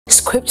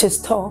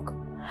Scriptures talk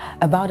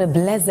about a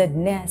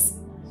blessedness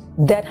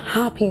that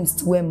happens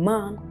to a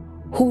man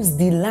whose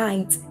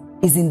delight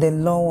is in the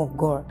law of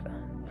God.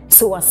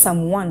 So as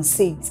Psalm 1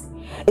 says,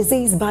 it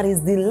says, but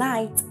his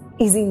delight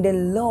is in the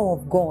law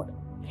of God,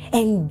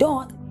 and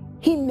doth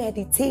he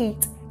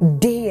meditate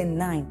day and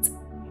night.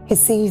 He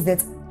says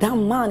that that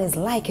man is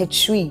like a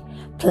tree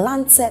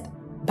planted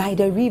by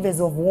the rivers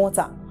of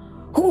water,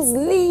 whose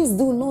leaves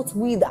do not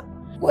wither,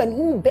 and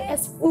who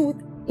bears fruit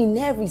in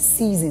every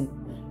season.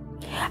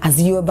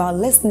 As you're about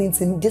listening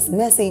to this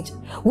message,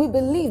 we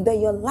believe that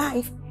your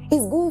life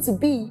is going to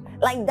be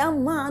like that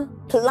man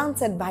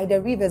planted by the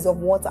rivers of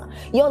water.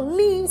 Your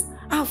leaves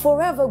are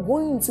forever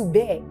going to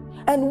bear.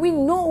 And we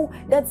know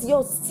that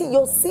your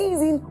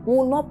season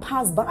will not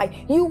pass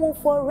by. You will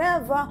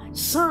forever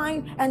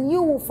shine and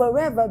you will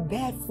forever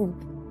bear fruit.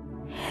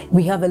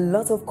 We have a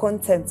lot of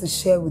content to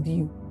share with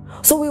you.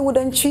 So we would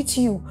entreat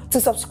you to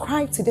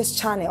subscribe to this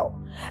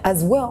channel,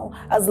 as well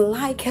as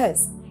like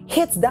us.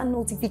 Hit that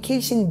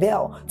notification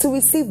bell to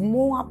receive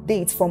more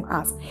updates from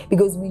us,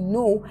 because we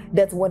know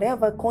that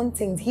whatever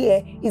content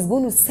here is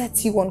going to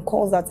set you on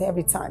course at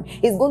every time.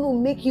 It's going to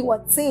make you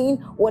attain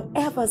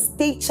whatever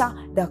stature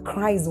that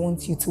Christ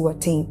wants you to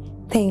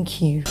attain. Thank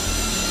you.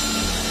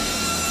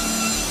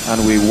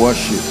 And we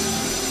worship,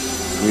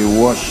 we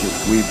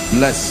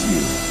bless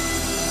you.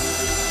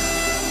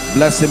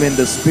 Bless him in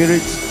the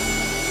spirit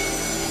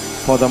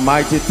for the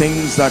mighty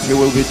things that he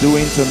will be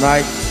doing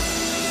tonight.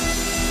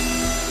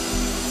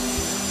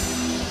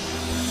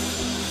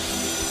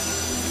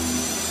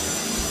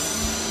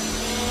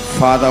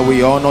 Father,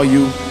 we honor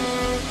you.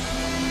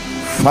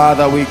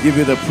 Father, we give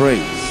you the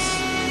praise.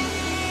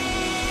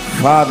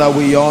 Father,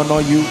 we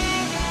honor you.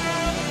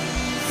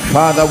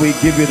 Father, we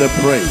give you the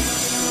praise.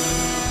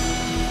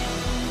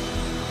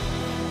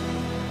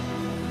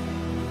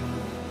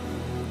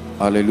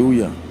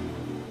 Hallelujah.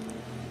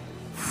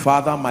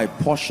 Father, my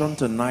portion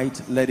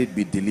tonight, let it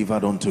be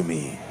delivered unto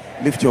me.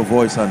 Lift your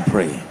voice and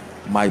pray.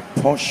 My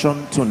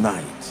portion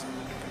tonight.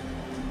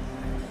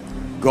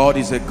 God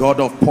is a God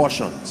of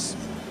portions.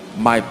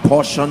 My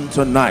portion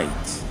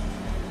tonight,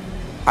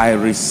 I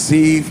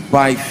receive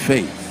by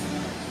faith.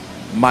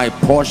 My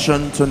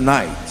portion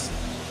tonight.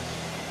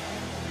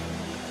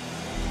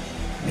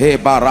 He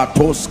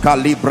baratos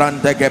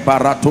kalibrandege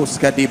baratos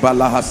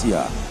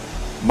kadibalahasia.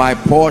 My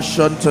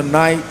portion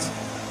tonight,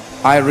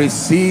 I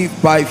receive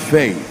by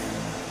faith.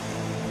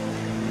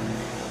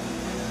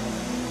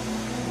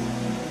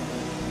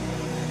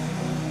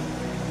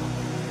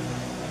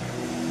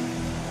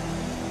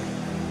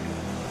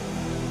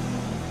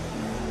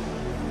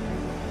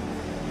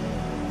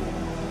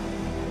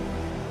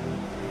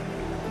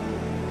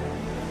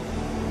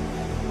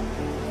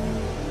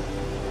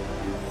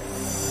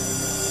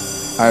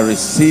 I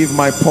receive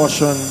my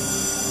portion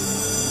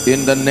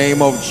in the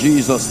name of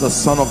Jesus, the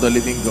Son of the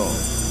living God.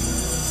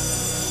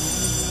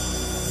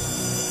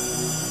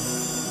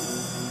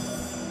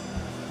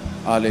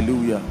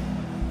 Hallelujah.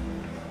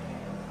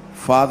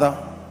 Father,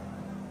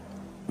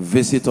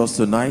 visit us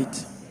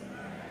tonight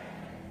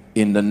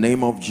in the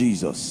name of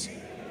Jesus.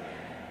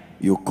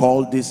 You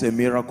called this a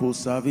miracle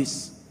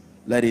service.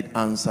 Let it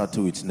answer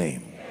to its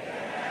name.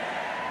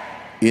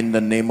 In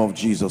the name of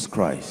Jesus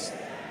Christ.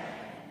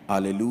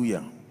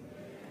 Hallelujah.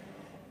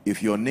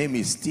 If your name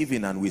is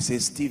Stephen and we say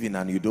Stephen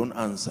and you don't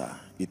answer,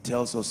 it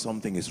tells us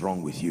something is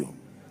wrong with you.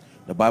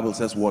 The Bible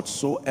says,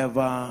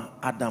 whatsoever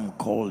Adam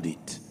called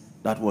it,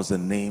 that was the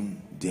name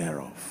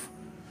thereof.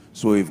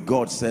 So if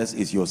God says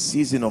it's your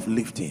season of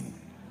lifting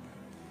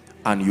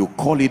and you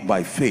call it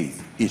by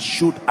faith, it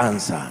should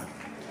answer.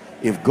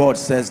 If God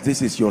says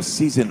this is your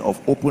season of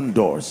open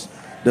doors,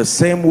 the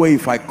same way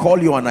if I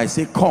call you and I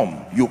say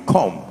come, you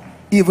come.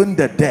 Even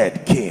the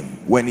dead came.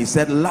 When he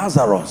said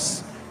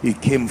Lazarus, he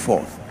came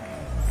forth.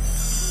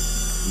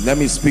 Let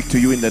me speak to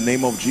you in the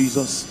name of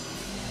Jesus,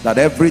 that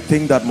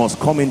everything that must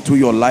come into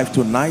your life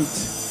tonight,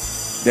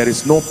 there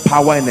is no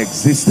power in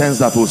existence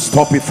that will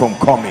stop it from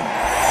coming.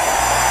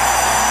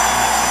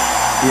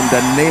 In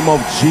the name of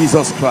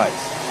Jesus Christ.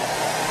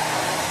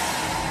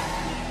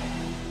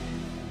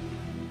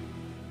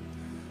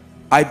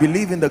 I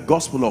believe in the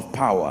gospel of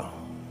power.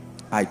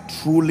 I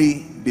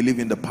truly believe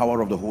in the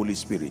power of the Holy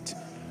Spirit.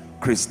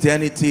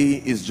 Christianity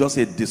is just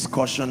a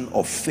discussion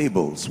of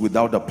fables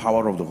without the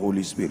power of the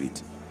Holy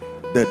Spirit.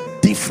 The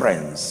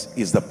difference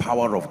is the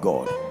power of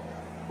God.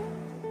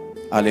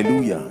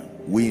 Hallelujah.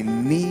 We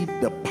need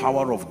the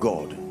power of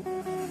God,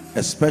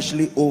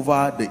 especially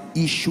over the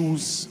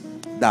issues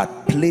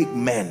that plague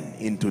men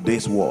in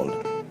today's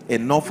world.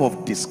 Enough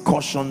of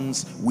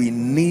discussions. We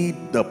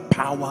need the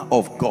power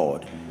of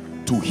God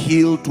to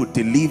heal, to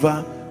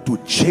deliver, to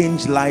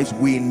change lives.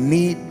 We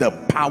need the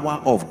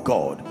power of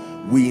God.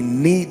 We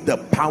need the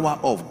power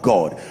of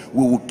God.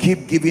 We will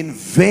keep giving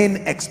vain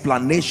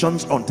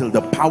explanations until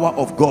the power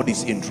of God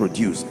is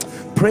introduced.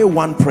 Pray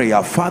one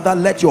prayer. Father,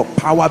 let your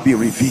power be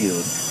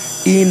revealed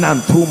in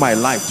and through my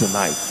life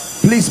tonight.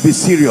 Please be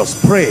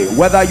serious. Pray.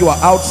 Whether you are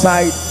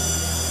outside,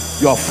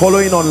 you are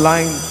following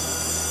online,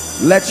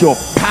 let your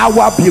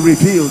power be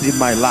revealed in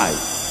my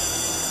life.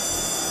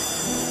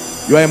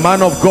 You're a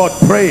man of God.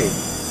 Pray.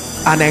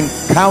 An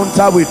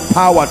encounter with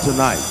power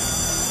tonight.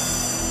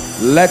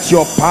 Let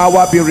your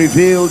power be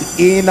revealed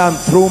in and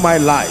through my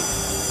life.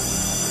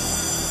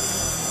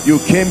 You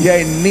came here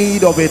in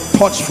need of a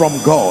touch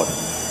from God.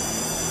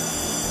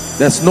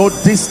 There's no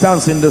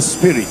distance in the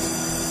spirit.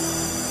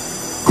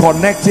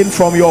 Connecting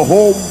from your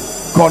home,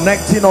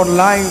 connecting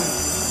online,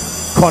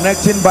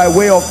 connecting by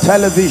way of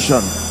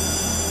television.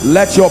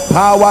 Let your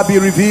power be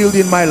revealed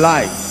in my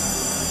life.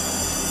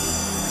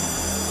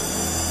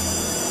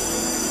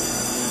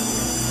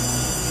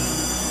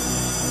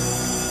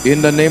 In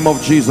the name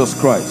of Jesus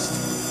Christ.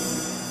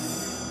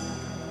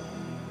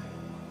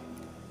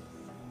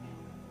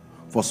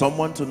 For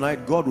someone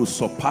tonight, God will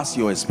surpass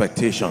your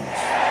expectations.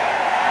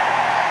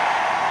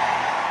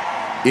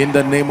 In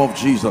the name of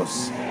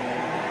Jesus.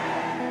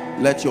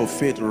 Let your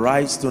faith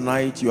rise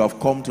tonight. You have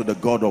come to the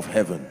God of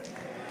heaven,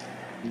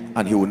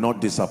 and he will not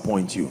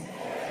disappoint you.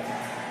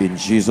 In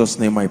Jesus'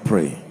 name I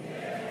pray.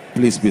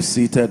 Please be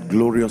seated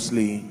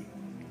gloriously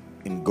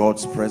in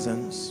God's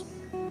presence.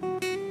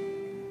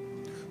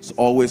 It's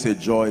always a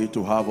joy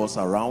to have us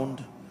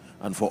around,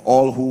 and for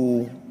all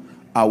who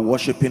are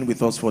worshiping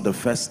with us for the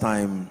first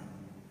time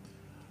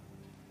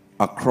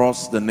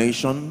across the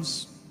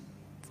nations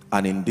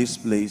and in this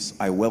place,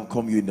 I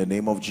welcome you in the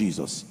name of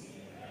Jesus.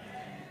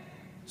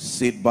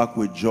 Sit back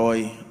with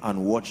joy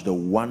and watch the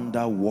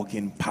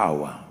wonder-working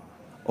power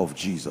of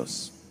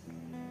Jesus.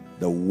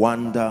 The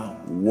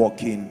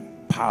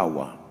wonder-working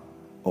power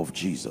of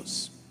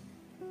Jesus.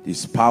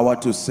 His power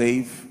to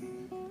save,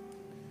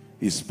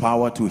 his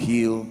power to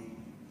heal,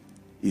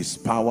 his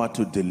power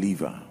to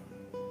deliver.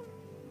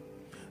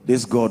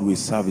 This God we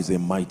serve is a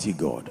mighty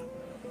God.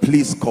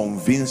 Please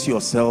convince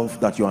yourself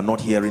that you are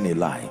not hearing a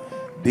lie.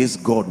 This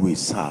God we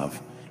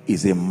serve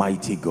is a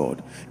mighty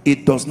God.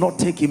 It does not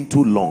take him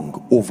too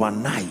long.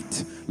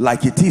 Overnight,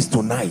 like it is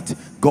tonight,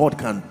 God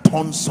can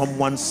turn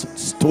someone's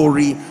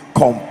story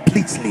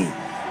completely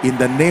in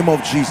the name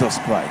of Jesus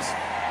Christ.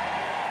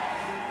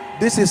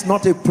 This is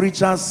not a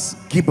preacher's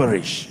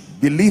gibberish.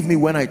 Believe me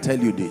when I tell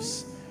you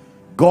this.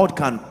 God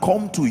can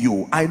come to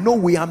you. I know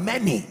we are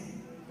many,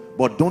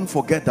 but don't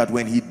forget that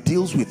when he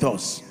deals with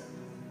us,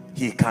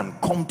 he can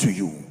come to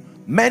you.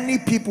 Many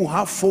people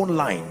have phone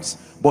lines,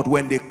 but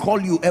when they call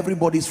you,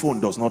 everybody's phone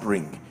does not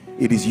ring.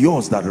 It is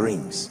yours that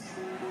rings.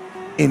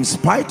 In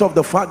spite of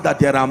the fact that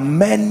there are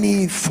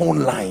many phone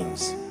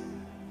lines,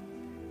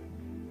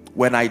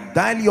 when I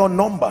dial your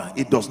number,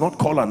 it does not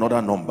call another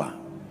number.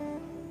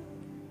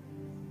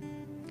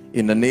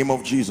 In the name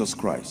of Jesus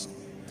Christ.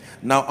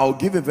 Now I'll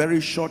give a very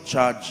short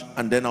charge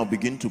and then I'll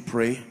begin to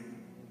pray.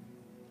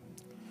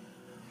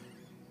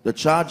 The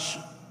charge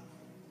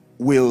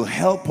will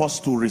help us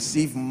to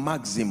receive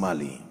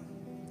maximally.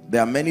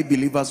 There are many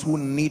believers who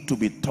need to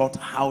be taught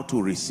how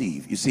to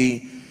receive. You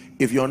see,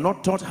 if you're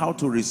not taught how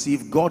to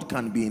receive, God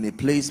can be in a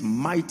place,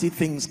 mighty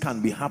things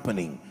can be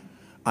happening,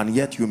 and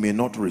yet you may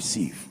not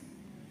receive.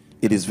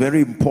 It is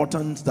very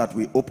important that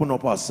we open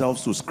up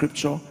ourselves to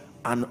scripture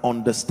and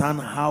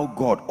understand how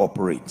God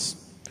operates.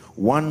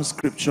 One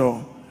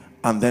scripture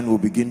and then we'll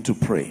begin to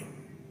pray.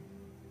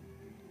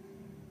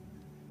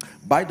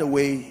 By the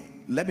way,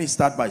 let me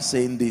start by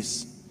saying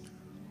this.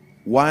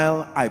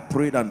 While I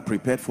prayed and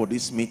prepared for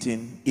this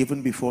meeting,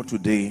 even before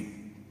today,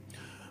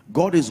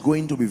 God is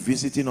going to be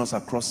visiting us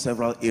across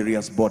several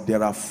areas, but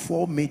there are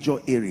 4 major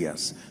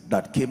areas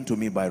that came to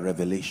me by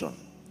revelation.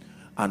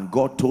 And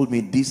God told me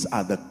these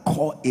are the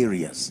core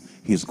areas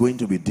he's going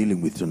to be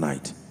dealing with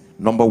tonight.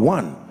 Number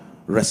 1,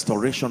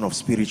 restoration of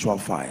spiritual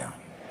fire.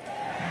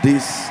 The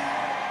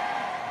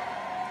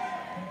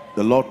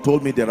Lord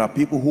told me there are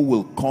people who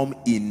will come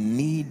in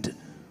need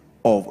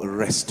of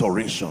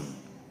restoration.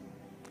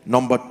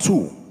 Number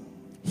 2,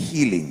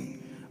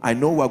 healing. I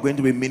know we're going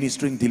to be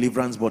ministering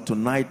deliverance, but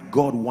tonight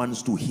God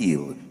wants to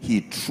heal.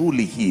 He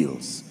truly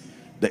heals.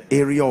 The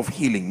area of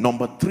healing.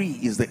 Number 3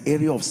 is the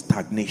area of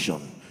stagnation.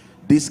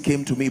 This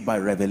came to me by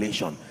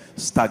revelation.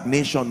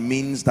 Stagnation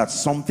means that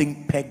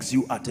something pegs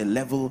you at a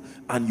level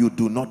and you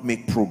do not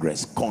make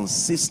progress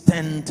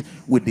consistent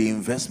with the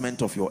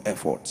investment of your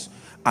efforts.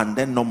 And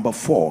then number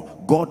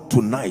 4, God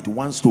tonight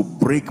wants to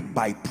break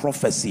by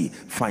prophecy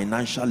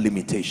financial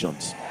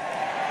limitations.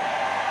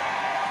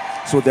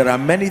 So there are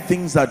many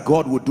things that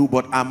God will do,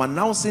 but I'm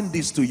announcing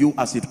this to you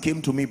as it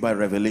came to me by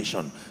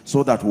revelation,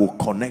 so that we'll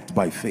connect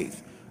by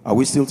faith. Are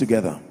we still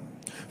together?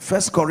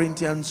 1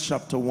 Corinthians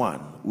chapter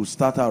 1, we'll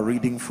start our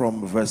reading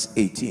from verse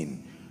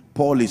 18.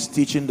 Paul is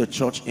teaching the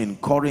church in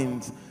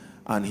Corinth,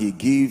 and he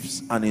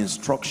gives an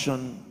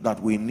instruction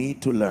that we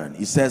need to learn.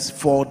 He says,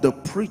 for the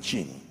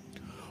preaching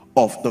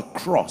of the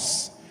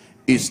cross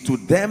is to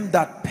them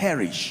that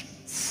perish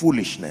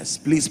foolishness.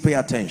 Please pay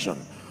attention.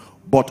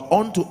 But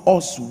unto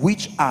us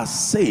which are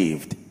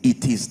saved,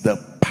 it is the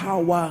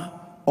power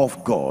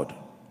of God.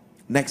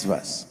 Next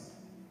verse.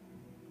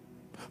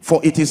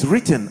 For it is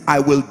written, I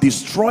will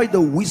destroy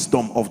the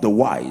wisdom of the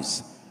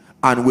wise,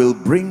 and will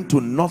bring to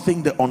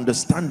nothing the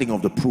understanding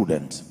of the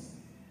prudent.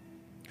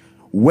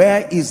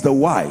 Where is the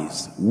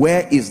wise?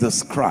 Where is the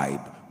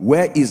scribe?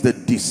 where is the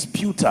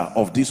disputer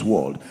of this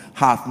world?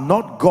 Hath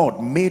not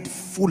God made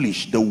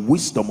foolish the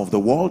wisdom of the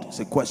world? It's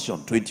a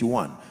question.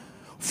 21.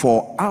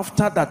 For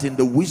after that in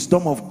the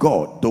wisdom of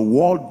God, the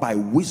world by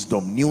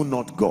wisdom knew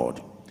not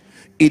God.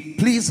 It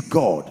pleased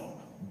God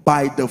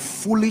by the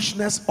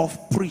foolishness of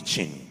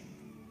preaching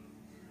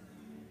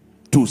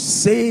to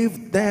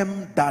save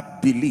them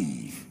that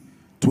believe.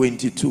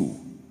 22.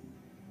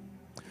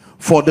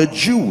 For the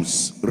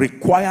Jews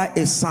require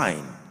a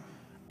sign,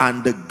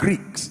 and the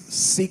Greeks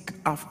seek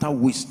after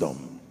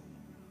wisdom.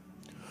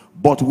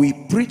 But we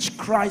preach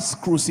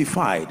Christ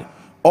crucified,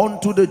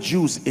 unto the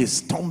Jews a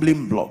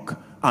stumbling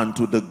block, and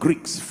to the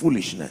Greeks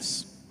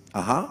foolishness.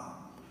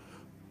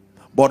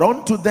 But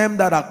unto them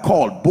that are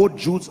called, both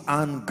Jews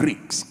and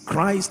Greeks,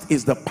 Christ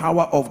is the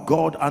power of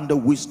God and the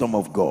wisdom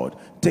of God.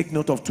 Take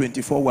note of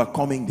 24, we're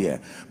coming there.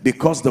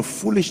 Because the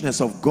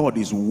foolishness of God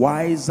is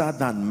wiser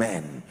than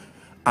men,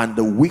 and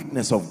the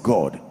weakness of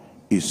God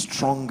is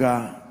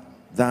stronger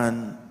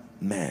than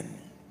men.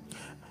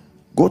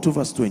 Go to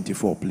verse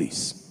 24,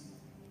 please.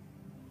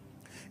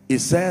 It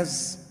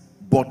says,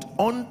 but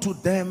unto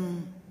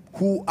them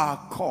who are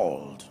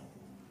called,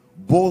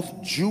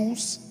 both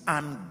Jews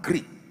and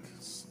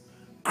Greeks,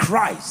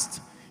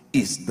 Christ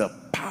is the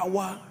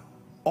power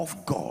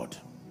of God,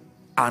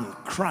 and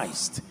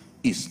Christ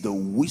is the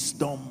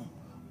wisdom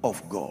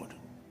of God.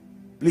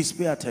 Please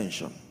pay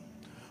attention.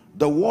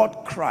 The word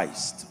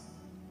Christ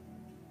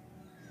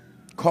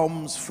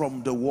comes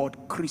from the word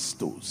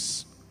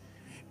Christos.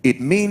 It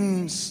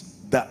means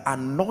the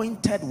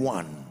anointed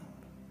one,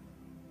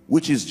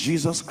 which is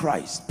Jesus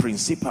Christ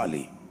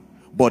principally,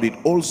 but it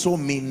also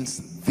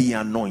means the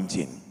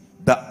anointing.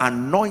 The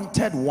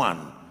anointed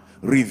one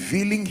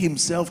revealing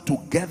himself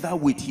together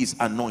with his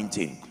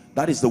anointing.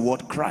 That is the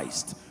word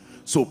Christ.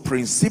 So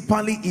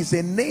principally is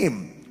a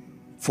name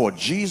for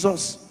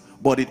Jesus,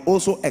 but it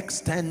also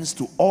extends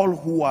to all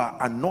who are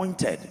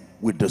anointed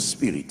with the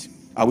Spirit.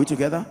 Are we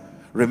together?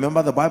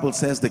 Remember, the Bible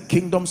says the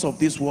kingdoms of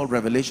this world,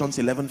 Revelations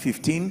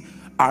 11:15,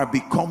 are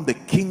become the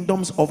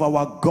kingdoms of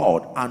our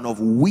God and of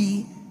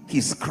we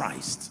his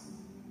Christ,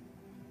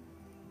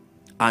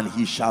 and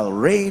he shall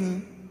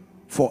reign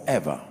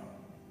forever.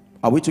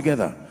 Are we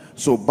together?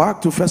 So back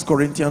to 1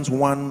 Corinthians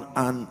 1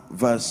 and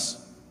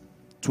verse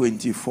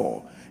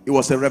 24. It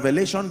was a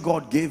revelation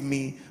God gave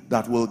me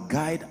that will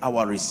guide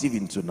our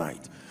receiving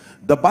tonight.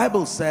 The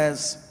Bible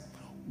says,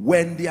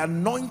 when the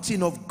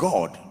anointing of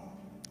God,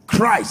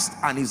 Christ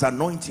and his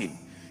anointing,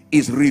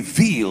 is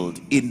revealed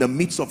in the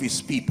midst of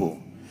his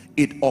people,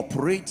 it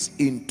operates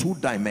in two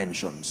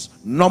dimensions.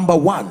 Number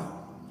one,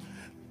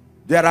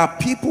 there are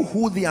people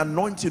who the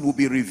anointing will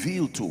be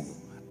revealed to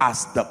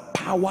as the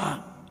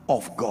power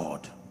of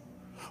God.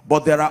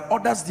 But there are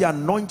others the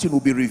anointing will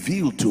be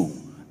revealed to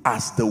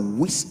as the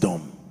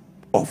wisdom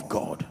of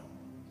God.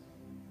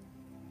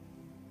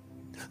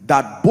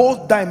 That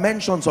both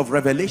dimensions of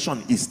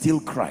revelation is still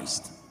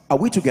Christ. Are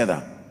we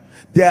together?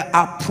 There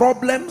are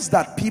problems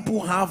that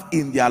people have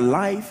in their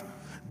life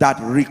that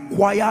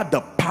require the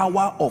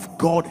power of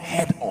God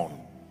head on.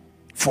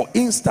 For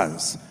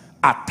instance,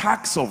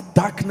 attacks of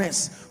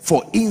darkness.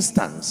 For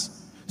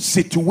instance,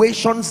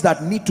 situations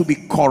that need to be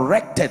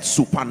corrected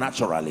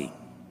supernaturally.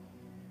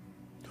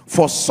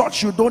 For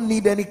such, you don't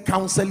need any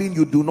counseling,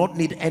 you do not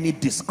need any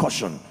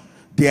discussion.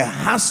 There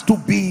has to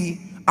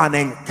be an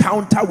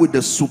encounter with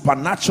the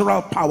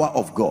supernatural power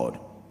of God.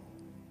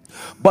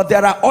 But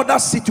there are other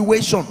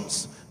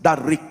situations that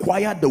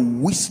require the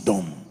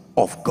wisdom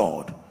of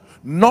God,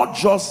 not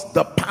just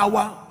the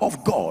power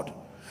of God.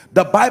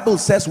 The Bible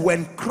says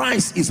when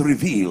Christ is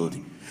revealed,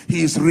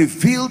 he is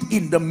revealed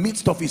in the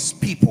midst of his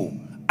people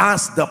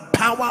as the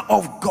power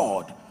of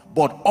God,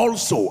 but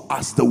also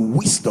as the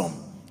wisdom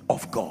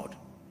of God.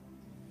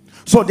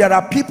 So there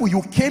are people,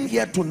 you came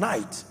here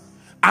tonight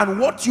and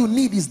what you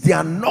need is the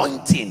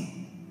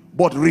anointing,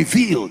 but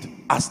revealed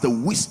as the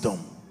wisdom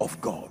of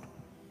God.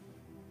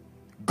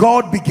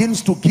 God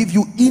begins to give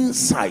you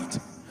insight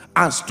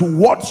as to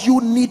what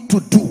you need to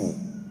do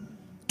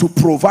to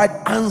provide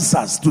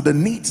answers to the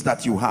needs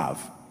that you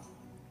have.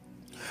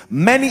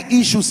 Many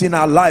issues in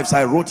our lives,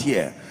 I wrote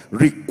here,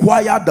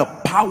 require the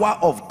power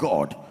of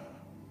God.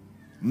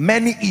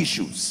 Many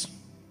issues,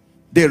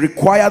 they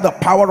require the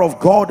power of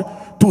God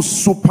to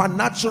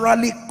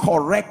supernaturally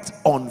correct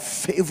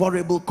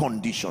unfavorable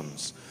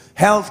conditions.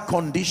 Health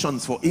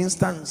conditions, for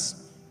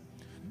instance,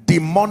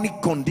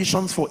 demonic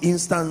conditions, for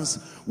instance,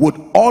 would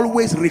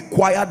always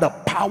require the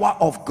power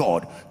of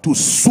God to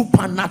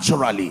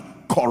supernaturally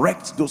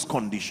correct those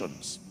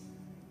conditions.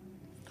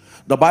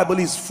 The Bible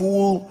is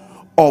full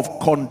of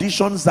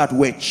conditions that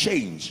were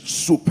changed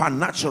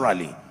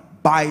supernaturally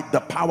by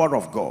the power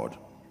of God.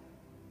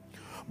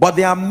 But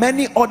there are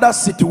many other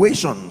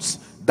situations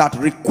that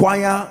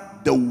require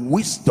the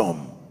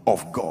wisdom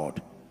of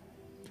God.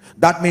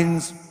 That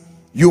means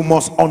you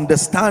must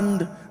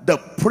understand the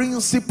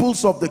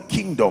principles of the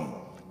kingdom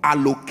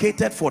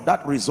allocated for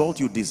that result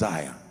you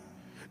desire.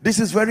 This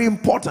is very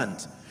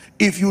important.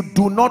 If you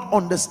do not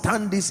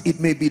understand this, it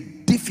may be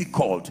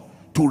difficult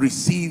to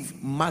receive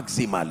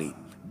maximally.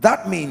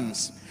 That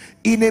means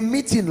in a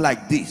meeting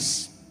like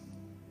this,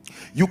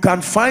 you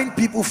can find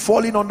people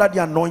falling under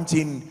the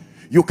anointing.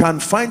 You can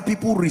find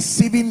people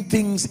receiving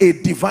things, a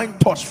divine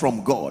touch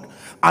from God.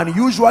 And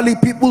usually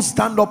people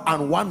stand up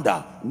and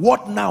wonder,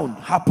 what now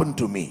happened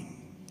to me?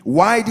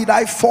 Why did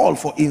I fall,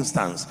 for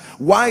instance?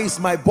 Why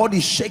is my body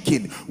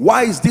shaking?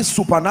 Why is this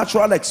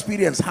supernatural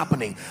experience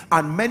happening?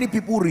 And many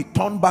people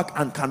return back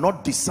and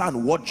cannot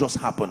discern what just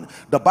happened.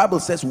 The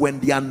Bible says when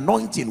the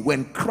anointing,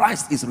 when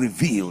Christ is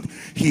revealed,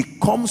 he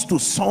comes to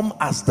some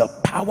as the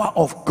power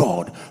of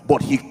God,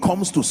 but he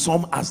comes to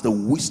some as the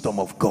wisdom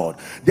of God.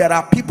 There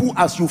are people,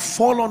 as you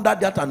fall under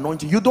that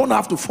anointing, you don't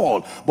have to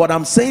fall, but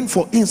I'm saying,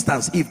 for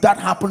instance, if that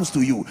happens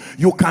to you,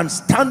 you can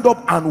stand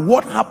up and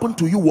what happened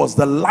to you was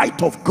the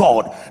light of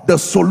God. The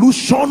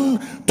solution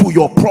to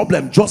your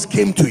problem just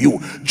came to you.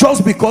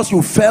 Just because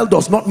you fell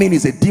does not mean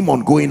it's a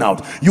demon going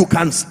out. You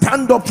can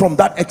stand up from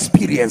that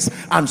experience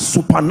and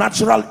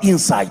supernatural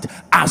insight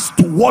as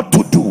to what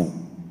to do.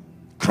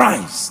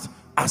 Christ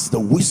as the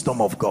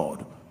wisdom of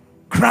God,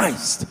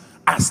 Christ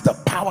as the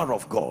power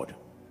of God.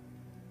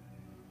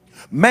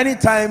 Many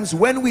times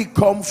when we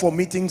come for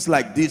meetings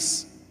like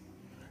this,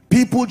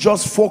 people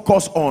just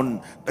focus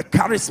on the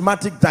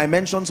charismatic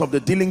dimensions of the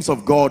dealings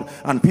of God,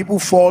 and people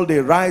fall, they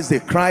rise, they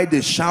cry, they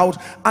shout,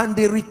 and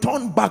they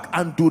return back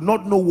and do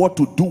not know what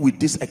to do with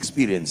these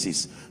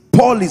experiences.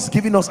 Paul is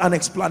giving us an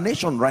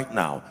explanation right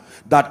now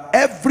that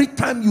every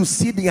time you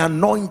see the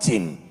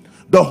anointing,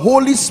 the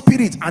Holy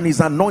Spirit and his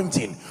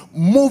anointing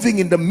moving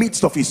in the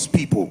midst of his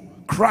people,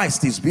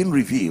 Christ is being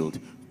revealed.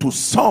 To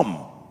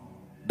some,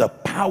 the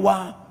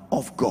power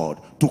of God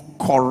to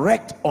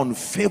correct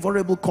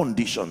unfavorable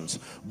conditions,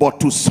 but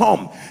to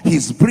some,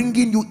 he's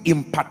bringing you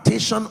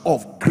impartation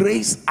of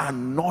grace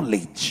and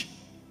knowledge.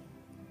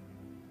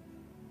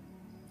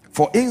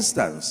 For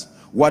instance,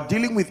 we're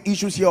dealing with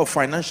issues here of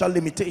financial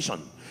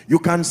limitation. You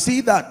can see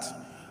that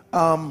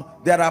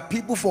there are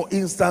people, for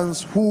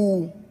instance,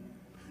 who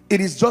it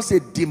is just a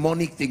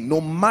demonic thing.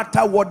 No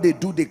matter what they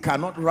do, they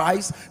cannot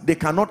rise, they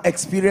cannot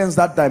experience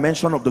that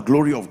dimension of the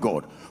glory of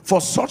God. For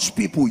such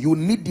people, you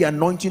need the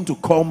anointing to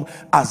come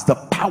as the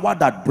power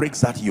that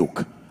breaks that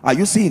yoke. Are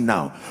you seeing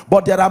now?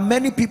 But there are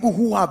many people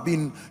who have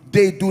been,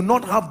 they do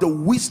not have the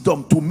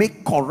wisdom to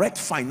make correct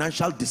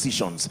financial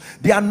decisions.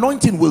 The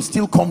anointing will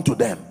still come to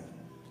them,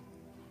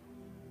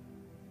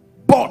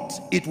 but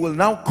it will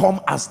now come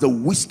as the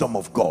wisdom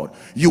of God.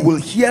 You will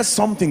hear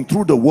something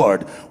through the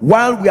word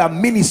while we are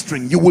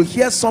ministering. You will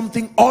hear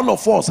something all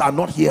of us are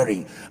not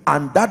hearing,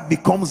 and that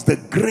becomes the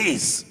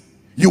grace.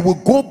 You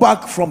will go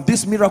back from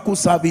this miracle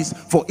service,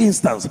 for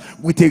instance,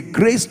 with a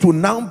grace to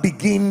now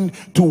begin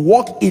to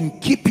walk in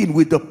keeping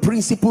with the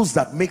principles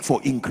that make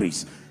for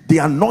increase. The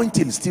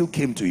anointing still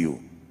came to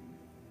you,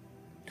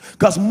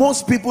 because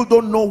most people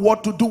don't know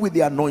what to do with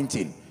the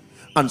anointing.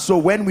 And so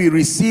when we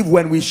receive,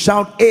 when we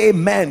shout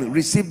amen,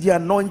 receive the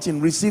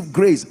anointing, receive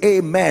grace,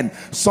 amen,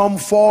 some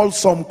fall,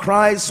 some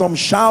cry, some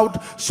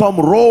shout, some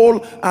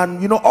roll, and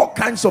you know, all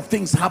kinds of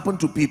things happen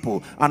to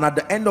people. And at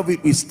the end of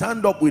it, we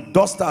stand up, we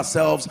dust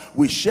ourselves,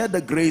 we share the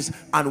grace,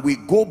 and we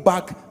go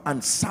back.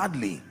 And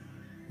sadly,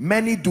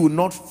 many do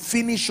not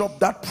finish up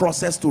that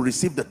process to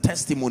receive the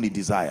testimony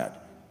desired.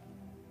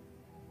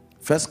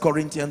 1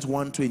 Corinthians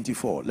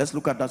 1:24. Let's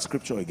look at that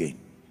scripture again.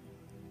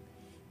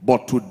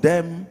 But to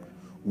them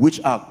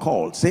which are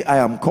called, say I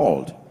am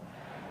called.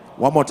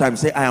 One more time,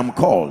 say I am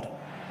called.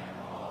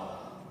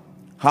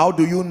 How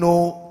do you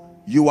know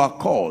you are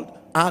called?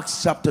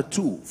 Acts chapter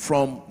 2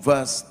 from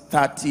verse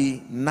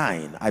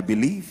 39, I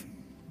believe.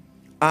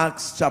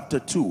 Acts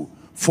chapter 2.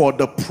 For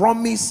the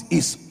promise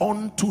is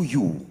unto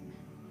you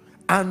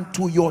and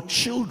to your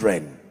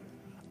children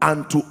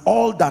and to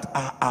all that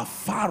are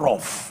afar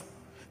off,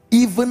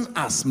 even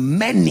as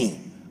many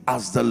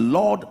as the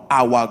Lord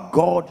our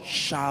God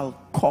shall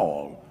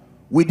call.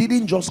 We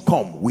didn't just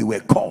come, we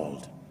were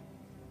called.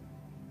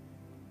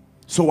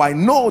 So I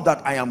know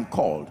that I am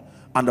called.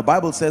 And the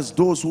Bible says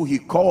those who he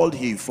called,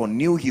 he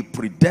foreknew, he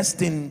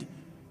predestined.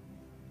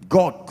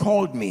 God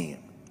called me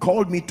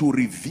to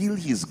reveal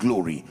his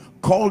glory,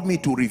 called me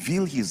to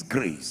reveal his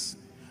grace.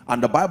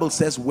 And the Bible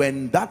says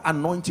when that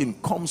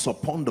anointing comes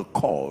upon the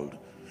called,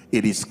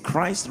 it is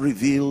Christ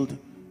revealed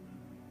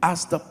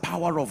as the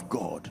power of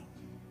God,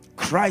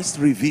 Christ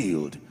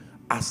revealed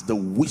as the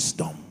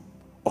wisdom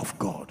of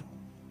God.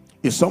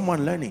 Is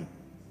someone learning?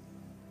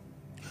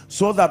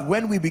 So that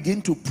when we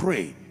begin to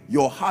pray,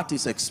 your heart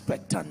is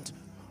expectant.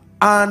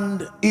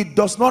 And it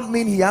does not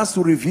mean he has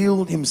to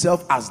reveal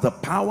himself as the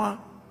power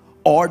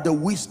or the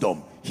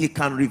wisdom. He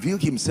can reveal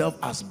himself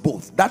as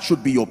both. That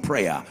should be your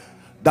prayer.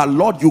 That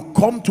Lord, you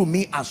come to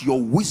me as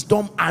your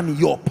wisdom and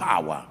your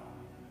power.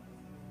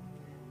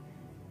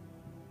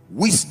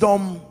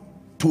 Wisdom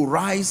to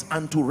rise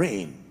and to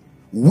reign.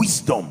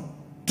 Wisdom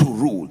to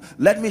rule.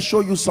 Let me show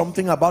you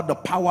something about the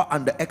power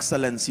and the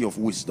excellency of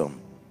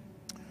wisdom.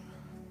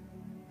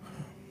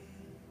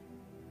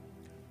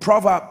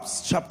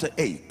 Proverbs chapter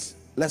 8.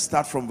 Let's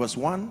start from verse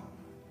 1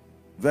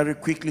 very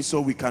quickly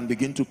so we can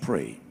begin to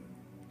pray.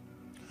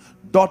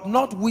 Doth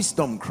not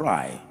wisdom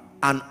cry,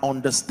 and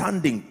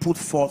understanding put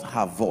forth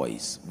her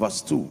voice.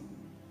 Verse 2.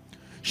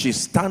 She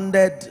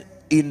standeth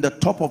in the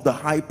top of the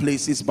high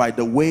places, by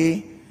the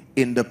way,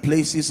 in the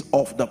places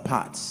of the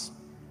paths.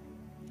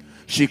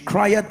 She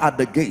cried at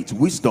the gate,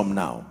 wisdom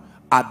now,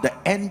 at the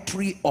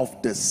entry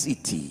of the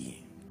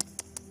city.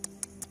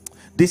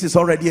 This is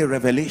already a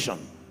revelation.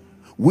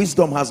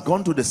 Wisdom has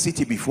gone to the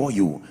city before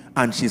you,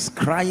 and she's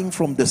crying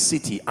from the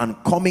city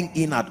and coming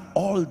in at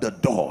all the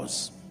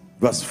doors.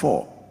 Verse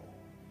 4.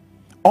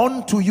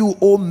 Unto you,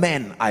 O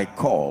men, I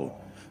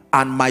call,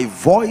 and my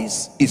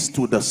voice is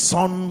to the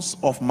sons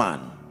of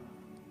man.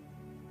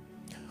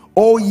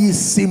 O ye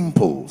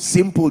simple.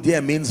 Simple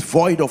there means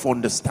void of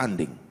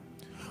understanding.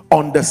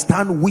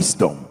 Understand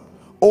wisdom.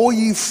 O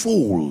ye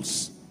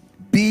fools,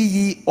 be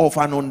ye of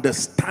an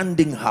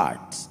understanding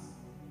heart.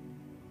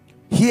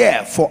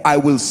 Hear, for I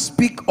will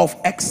speak of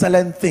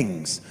excellent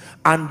things,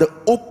 and the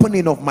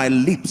opening of my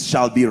lips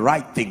shall be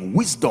right thing.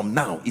 Wisdom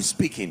now is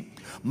speaking.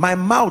 My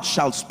mouth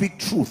shall speak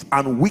truth,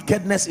 and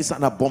wickedness is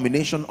an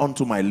abomination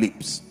unto my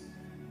lips.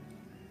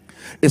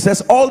 It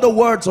says, all the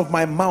words of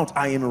my mouth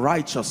are in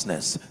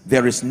righteousness.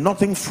 There is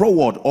nothing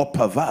froward or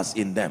perverse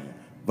in them.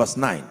 Verse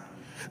 9.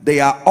 They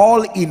are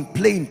all in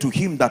plain to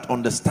him that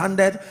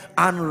understandeth,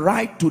 and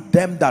right to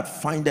them that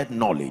findeth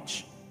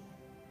knowledge.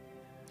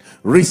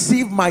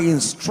 Receive my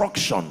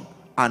instruction,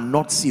 and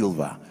not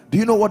silver. Do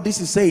you know what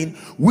this is saying?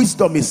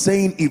 Wisdom is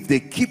saying, if they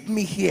keep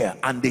me here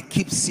and they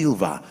keep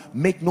silver,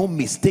 make no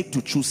mistake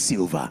to choose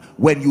silver.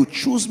 When you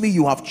choose me,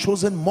 you have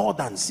chosen more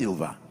than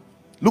silver.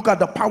 Look at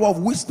the power of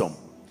wisdom.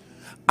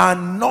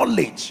 And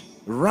knowledge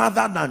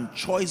rather than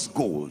choice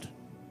gold.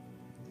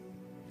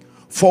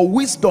 For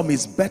wisdom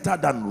is better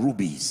than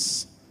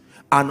rubies,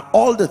 and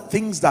all the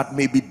things that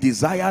may be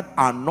desired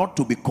are not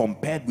to be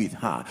compared with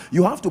her.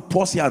 You have to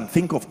pause here and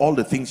think of all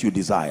the things you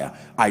desire.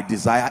 I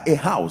desire a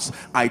house.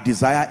 I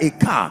desire a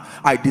car.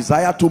 I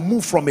desire to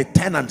move from a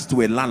tenant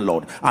to a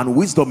landlord. And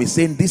wisdom is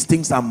saying these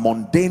things are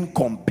mundane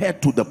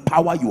compared to the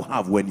power you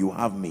have when you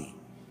have me.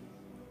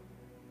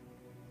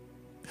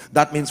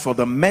 That means for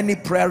the many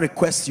prayer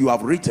requests you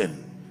have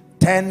written,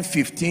 10,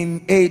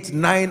 15, 8,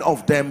 9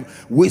 of them,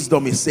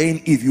 wisdom is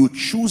saying, if you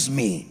choose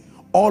me,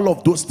 all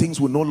of those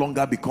things will no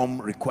longer become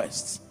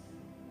requests.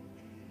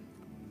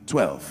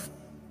 12.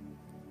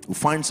 We'll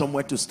find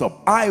somewhere to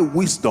stop. I,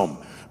 wisdom,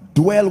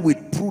 dwell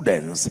with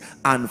prudence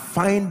and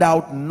find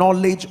out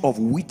knowledge of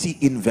witty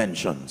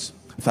inventions.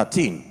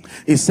 13.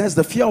 It says,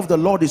 the fear of the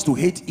Lord is to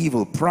hate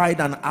evil, pride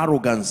and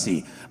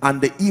arrogancy,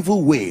 and the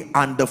evil way,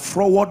 and the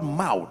froward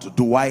mouth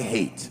do I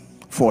hate.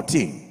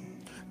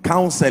 14.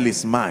 Counsel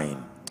is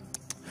mine,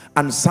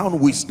 and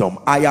sound wisdom.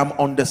 I am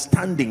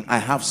understanding, I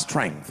have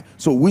strength.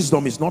 So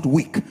wisdom is not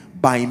weak.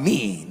 By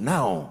me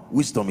now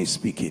wisdom is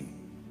speaking.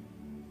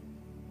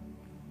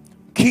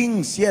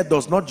 Kings here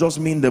does not just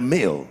mean the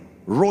male,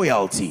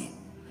 royalty.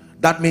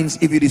 That means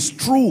if it is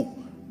true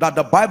that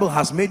the Bible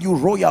has made you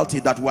royalty,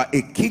 that we are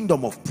a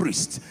kingdom of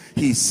priests,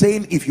 he's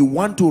saying if you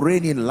want to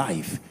reign in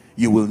life,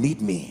 you will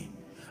need me.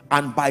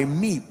 And by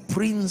me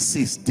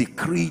princes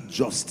decree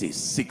justice.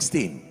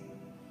 16.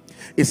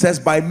 It says,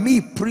 by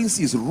me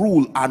princes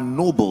rule and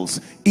nobles,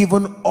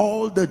 even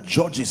all the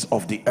judges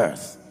of the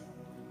earth.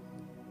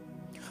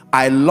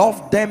 I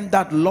love them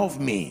that love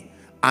me,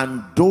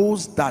 and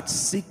those that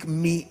seek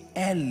me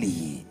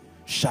early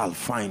shall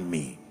find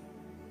me.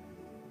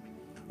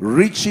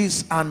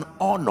 Riches and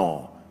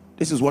honor,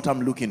 this is what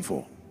I'm looking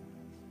for.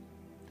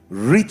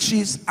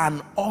 Riches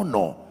and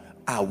honor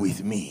are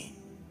with me.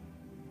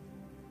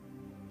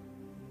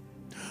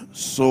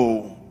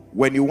 So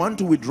when you want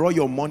to withdraw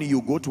your money,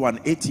 you go to an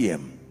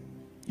ATM.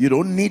 You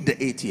don't need the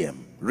ATM,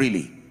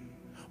 really.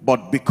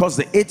 But because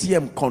the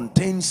ATM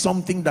contains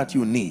something that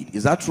you need,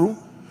 is that true?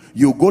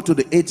 You go to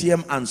the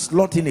ATM and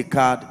slot in a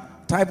card,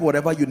 type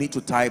whatever you need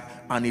to type,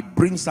 and it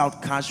brings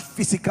out cash,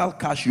 physical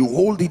cash. You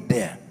hold it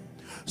there.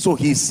 So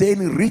he's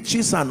saying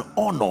riches and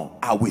honor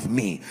are with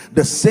me.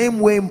 The same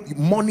way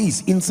money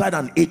is inside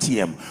an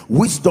ATM,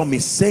 wisdom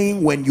is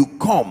saying when you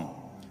come,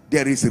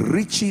 there is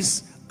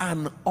riches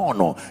and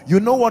honor. You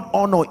know what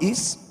honor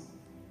is?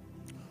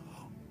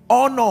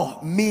 Honor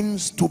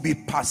means to be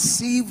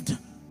perceived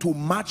to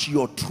match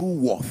your true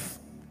worth.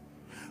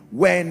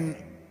 When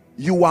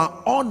you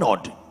are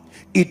honored,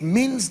 it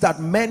means that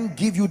men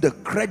give you the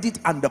credit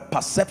and the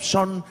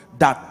perception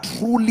that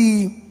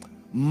truly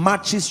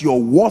matches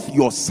your worth,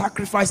 your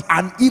sacrifice,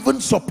 and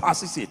even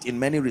surpasses it in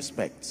many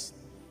respects.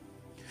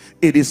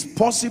 It is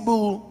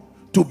possible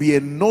to be a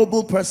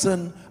noble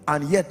person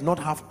and yet not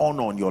have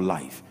honor in your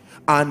life,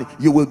 and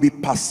you will be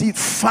perceived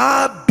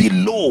far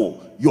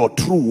below your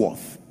true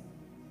worth.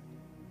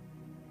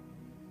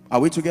 Are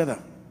we together?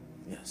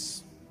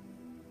 Yes.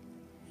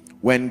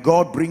 When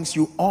God brings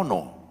you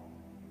honor,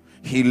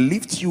 he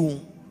lifts you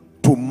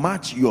to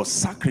match your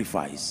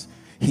sacrifice.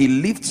 He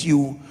lifts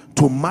you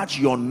to match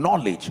your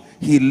knowledge.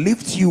 He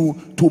lifts you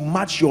to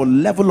match your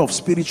level of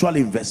spiritual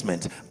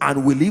investment,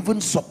 and will even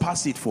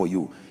surpass it for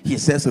you. He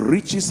says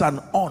riches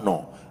and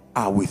honor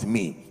are with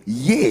me,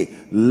 yea,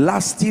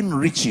 lasting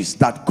riches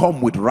that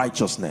come with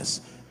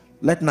righteousness.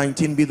 Let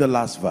 19 be the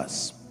last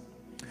verse.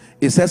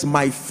 It says,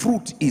 my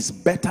fruit is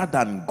better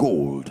than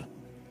gold,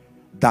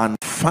 than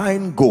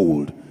fine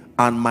gold,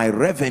 and my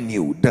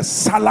revenue, the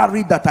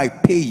salary that I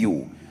pay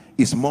you,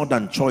 is more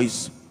than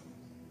choice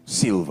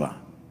silver.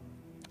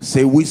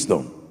 Say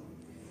wisdom.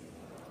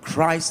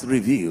 Christ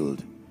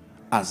revealed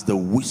as the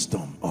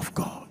wisdom of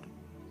God.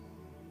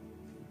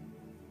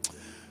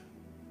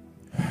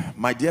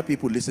 My dear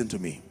people, listen to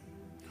me.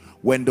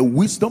 When the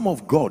wisdom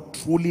of God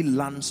truly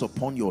lands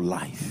upon your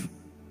life,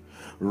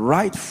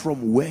 right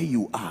from where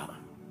you are,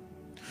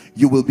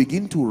 you will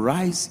begin to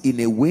rise in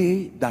a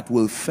way that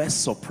will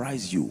first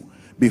surprise you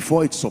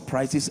before it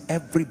surprises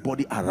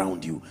everybody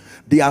around you.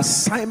 The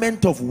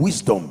assignment of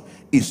wisdom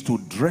is to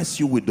dress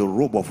you with the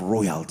robe of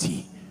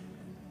royalty.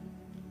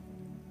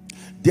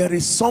 There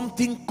is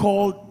something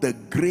called the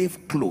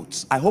grave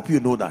clothes. I hope you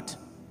know that.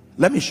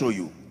 Let me show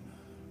you.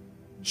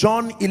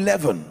 John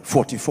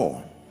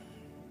 11:44,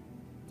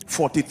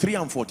 43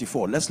 and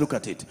 44. Let's look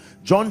at it.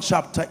 John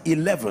chapter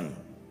 11.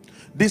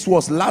 This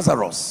was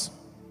Lazarus.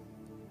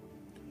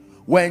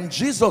 When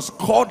Jesus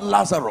called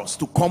Lazarus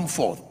to come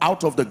forth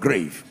out of the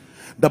grave,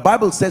 the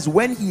Bible says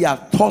when he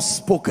had thus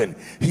spoken,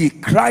 he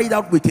cried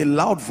out with a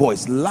loud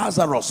voice,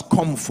 Lazarus,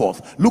 come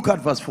forth. Look at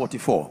verse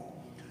 44.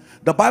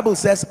 The Bible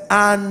says,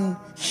 and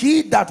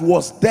he that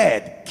was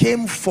dead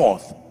came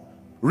forth.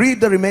 Read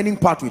the remaining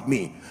part with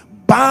me.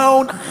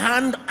 Bound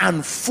hand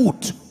and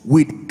foot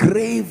with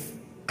grave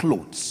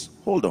clothes.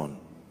 Hold on.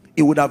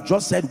 It would have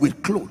just said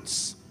with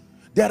clothes.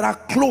 There are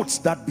clothes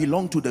that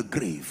belong to the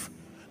grave.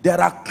 There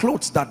are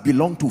clothes that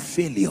belong to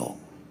failure.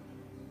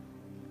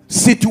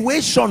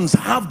 Situations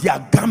have their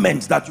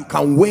garments that you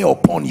can wear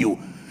upon you.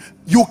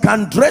 You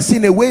can dress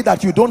in a way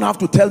that you don't have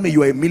to tell me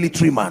you're a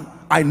military man.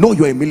 I know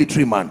you're a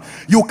military man.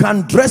 You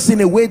can dress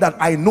in a way that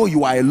I know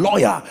you are a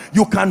lawyer.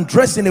 You can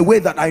dress in a way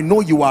that I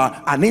know you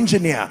are an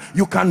engineer.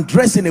 You can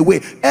dress in a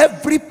way.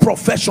 Every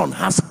profession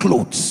has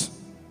clothes.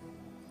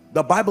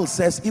 The Bible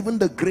says even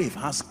the grave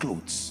has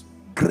clothes.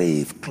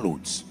 Grave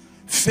clothes.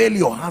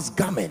 Failure has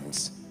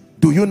garments.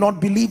 Do you not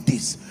believe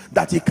this?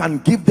 That he can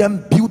give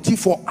them beauty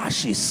for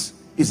ashes.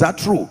 Is that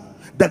true?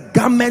 The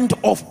garment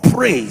of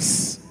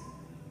praise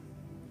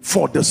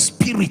for the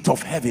spirit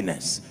of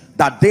heaviness,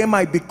 that they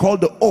might be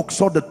called the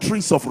oaks or the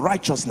trees of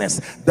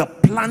righteousness, the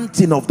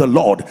planting of the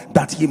Lord,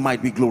 that he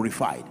might be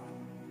glorified.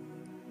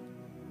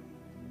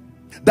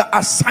 The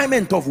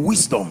assignment of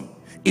wisdom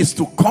is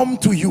to come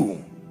to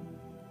you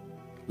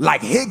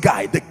like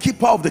Haggai, the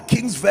keeper of the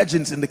king's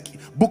virgins in the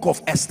book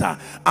of Esther,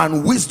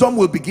 and wisdom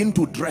will begin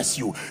to dress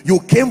you. You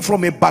came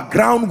from a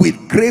background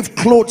with grave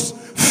clothes,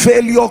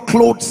 failure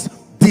clothes,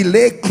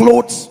 delay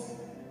clothes.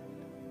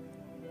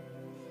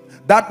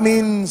 That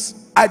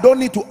means I don't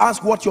need to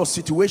ask what your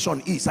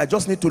situation is. I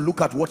just need to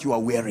look at what you are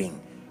wearing.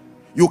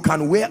 You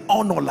can wear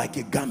honor like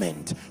a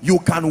garment. You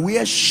can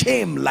wear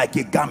shame like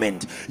a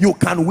garment. You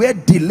can wear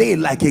delay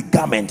like a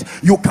garment.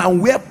 You can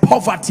wear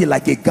poverty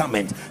like a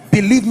garment.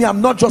 Believe me,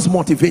 I'm not just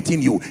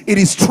motivating you. It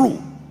is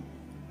true.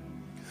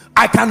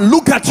 I can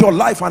look at your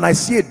life and I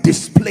see a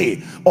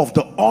display of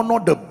the honor,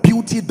 the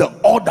beauty, the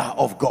order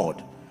of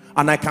God.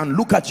 And I can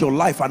look at your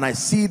life and I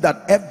see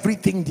that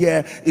everything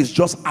there is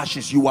just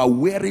ashes. You are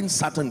wearing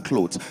certain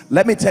clothes.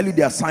 Let me tell you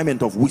the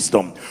assignment of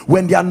wisdom.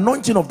 When the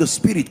anointing of the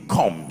Spirit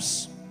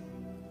comes,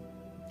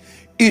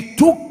 it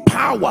took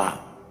power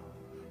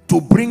to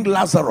bring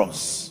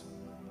Lazarus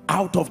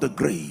out of the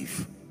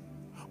grave.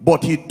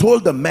 But he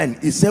told the men,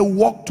 he said,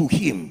 walk to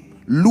him,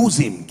 lose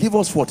him. Give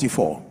us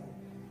 44.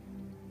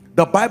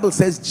 The Bible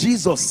says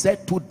Jesus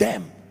said to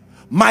them,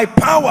 my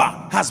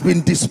power has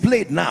been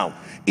displayed now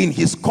in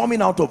his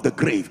coming out of the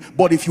grave.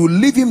 But if you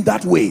leave him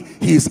that way,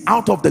 he is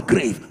out of the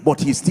grave, but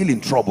he's still in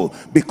trouble,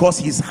 because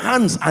his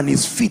hands and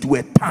his feet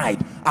were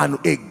tied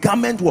and a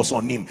garment was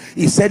on him.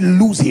 He said,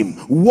 lose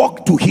him,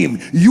 walk to him,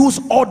 use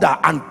order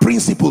and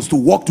principles to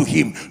walk to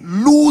him,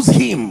 lose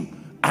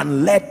him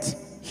and let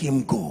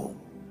him go.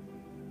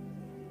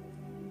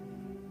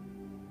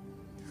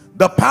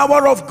 The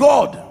power of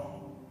God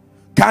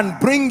can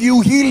bring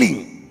you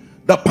healing.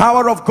 The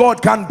power of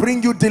God can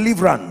bring you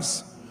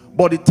deliverance.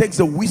 But it takes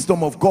the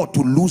wisdom of God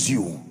to lose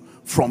you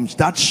from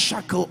that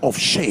shackle of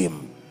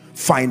shame,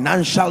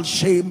 financial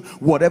shame,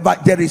 whatever.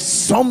 There is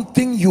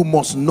something you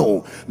must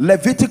know.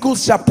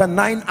 Leviticus chapter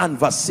 9 and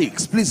verse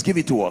 6. Please give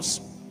it to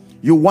us.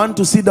 You want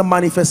to see the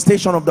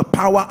manifestation of the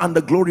power and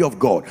the glory of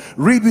God.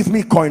 Read with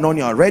me,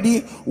 Koinonia. Ready?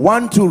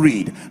 1, 2,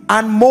 read.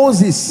 And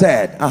Moses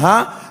said,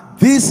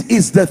 this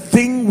is the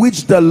thing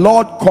which the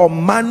Lord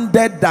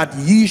commanded that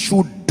ye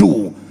should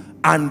do,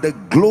 and the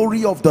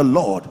glory of the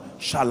Lord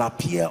shall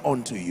appear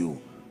unto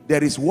you.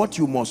 There is what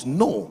you must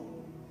know,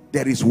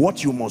 there is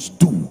what you must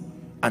do,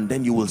 and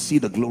then you will see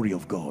the glory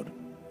of God.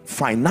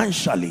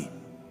 Financially,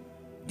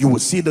 you will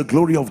see the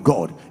glory of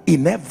God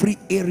in every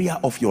area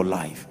of your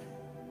life.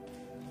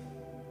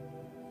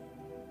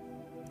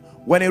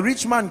 When a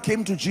rich man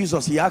came to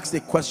Jesus, he asked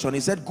a question. He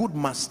said, good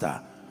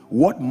master,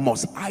 what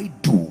must I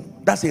do?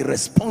 That's a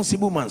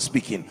responsible man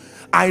speaking.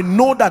 I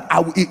know that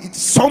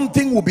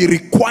something will be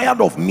required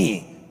of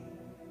me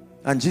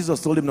And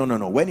Jesus told him, no, no,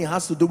 no. When it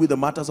has to do with the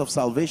matters of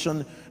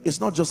salvation,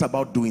 it's not just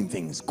about doing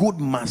things. Good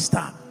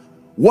master,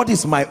 what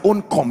is my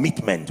own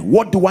commitment?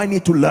 What do I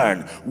need to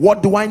learn?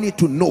 What do I need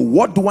to know?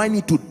 What do I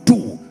need to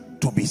do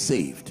to be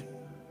saved?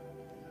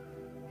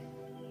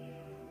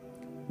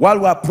 While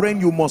we are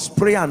praying, you must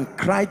pray and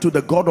cry to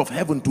the God of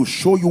heaven to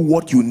show you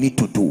what you need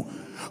to do.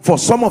 For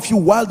some of you,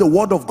 while the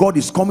word of God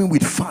is coming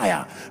with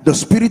fire, the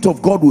Spirit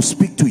of God will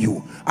speak to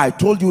you. I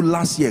told you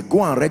last year,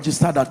 go and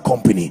register that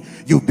company.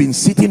 You've been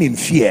sitting in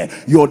fear.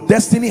 Your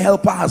destiny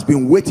helper has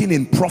been waiting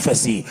in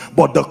prophecy,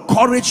 but the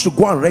courage to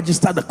go and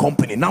register the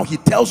company. Now he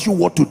tells you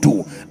what to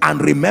do. And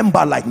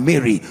remember, like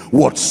Mary,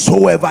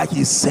 whatsoever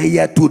he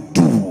saith to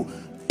do,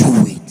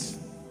 do it.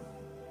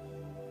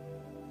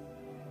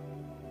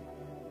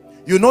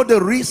 You know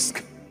the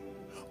risk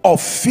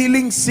of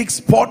filling 6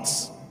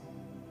 pots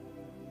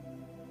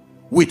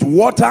with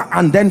water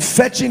and then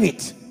fetching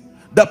it.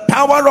 The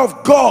power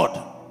of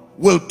God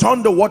will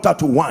turn the water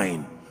to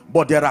wine,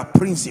 but there are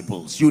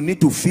principles. You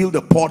need to fill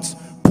the pots,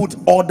 put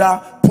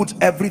order, put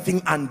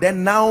everything, and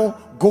then now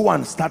go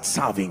and start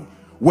serving.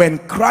 When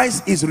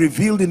Christ is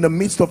revealed in the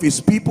midst of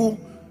his people,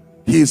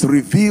 he is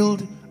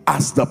revealed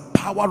as the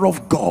power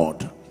of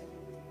God,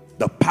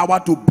 the power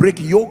to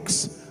break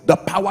yokes, the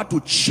power to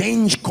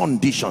change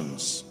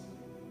conditions.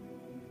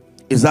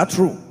 Is that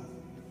true?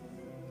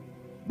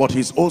 But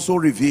he's also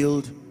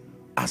revealed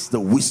as the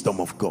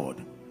wisdom of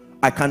God.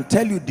 I can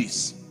tell you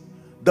this,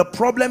 the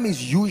problem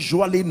is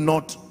usually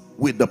not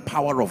with the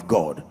power of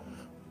God.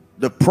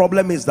 The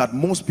problem is that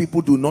most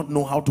people do not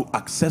know how to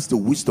access the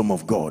wisdom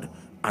of God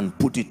and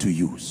put it to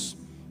use.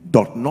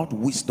 Doth not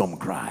wisdom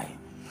cry?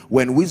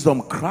 When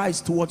wisdom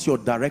cries towards your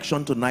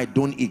direction tonight,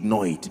 don't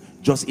ignore it.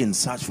 Just in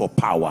search for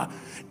power.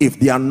 If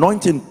the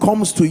anointing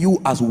comes to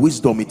you as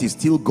wisdom, it is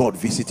still God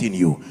visiting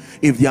you.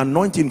 If the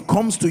anointing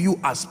comes to you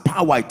as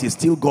power, it is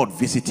still God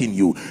visiting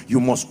you. You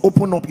must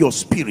open up your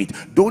spirit.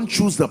 Don't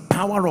choose the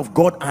power of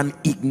God and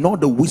ignore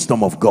the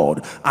wisdom of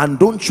God. And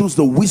don't choose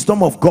the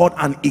wisdom of God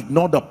and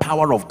ignore the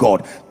power of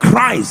God.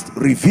 Christ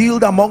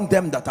revealed among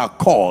them that are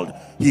called,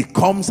 he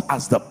comes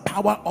as the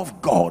power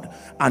of God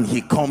and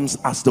he comes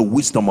as the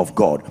wisdom of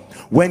God.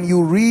 When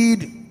you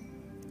read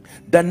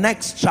the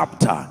next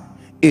chapter,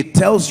 it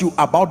tells you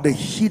about the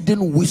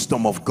hidden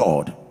wisdom of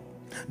God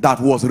that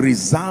was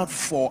reserved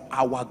for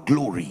our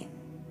glory.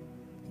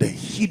 The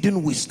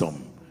hidden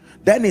wisdom.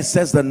 Then it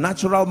says the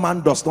natural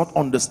man does not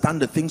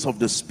understand the things of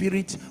the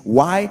spirit.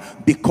 Why?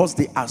 Because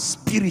they are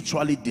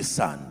spiritually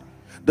discerned.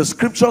 The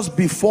scriptures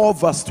before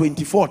verse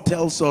 24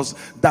 tells us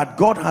that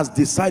God has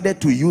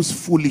decided to use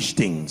foolish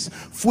things.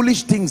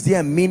 Foolish things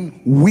there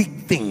mean weak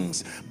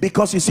things,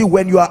 because you see,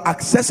 when you are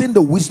accessing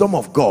the wisdom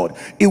of God,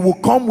 it will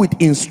come with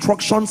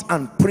instructions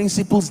and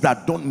principles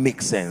that don't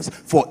make sense.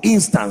 For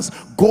instance,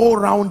 go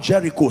around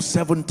Jericho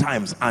 7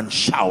 times and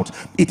shout.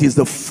 It is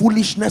the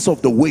foolishness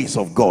of the ways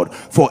of God.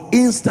 For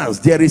instance,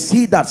 there is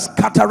he that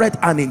scattereth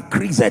and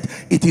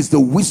increaseth. It is the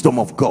wisdom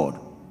of God.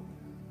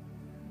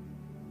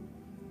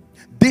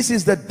 This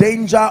is the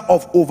danger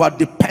of over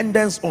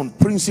dependence on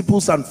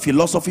principles and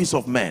philosophies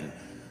of men,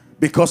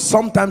 because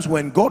sometimes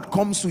when God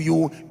comes to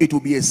you, it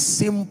will be a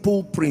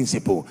simple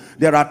principle.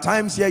 There are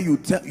times here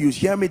you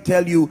hear me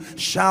tell you,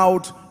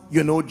 shout,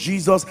 you know,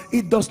 Jesus.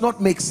 It does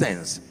not make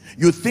sense.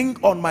 You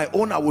think on my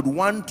own I would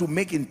want to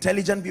make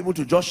intelligent people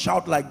to just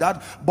shout like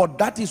that, but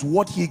that is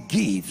what he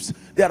gives.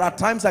 There are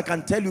times I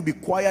can tell you, be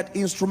quiet,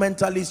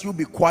 instrumentalists, you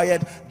be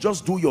quiet,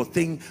 just do your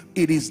thing.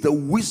 It is the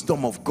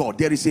wisdom of God.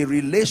 There is a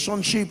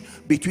relationship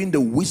between the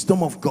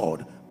wisdom of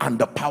God and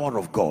the power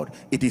of God.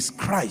 It is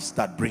Christ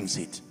that brings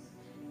it.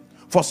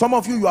 For some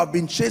of you, you have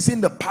been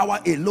chasing the power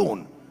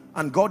alone,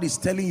 and God is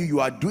telling you, you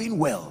are doing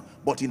well,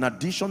 but in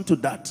addition to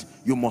that,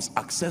 you must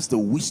access the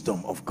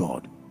wisdom of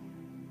God.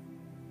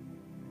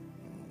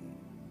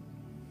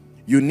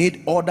 You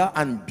need order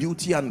and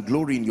beauty and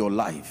glory in your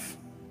life.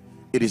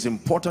 It is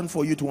important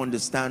for you to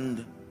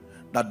understand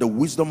that the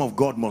wisdom of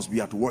God must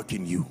be at work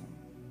in you.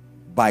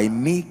 By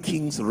me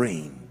kings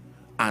reign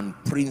and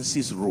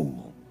princes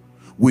rule.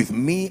 With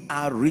me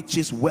are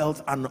riches,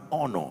 wealth and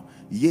honor,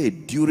 yea,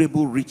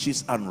 durable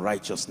riches and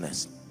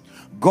righteousness.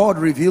 God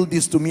revealed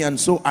this to me, and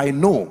so I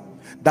know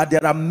that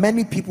there are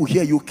many people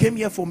here. You came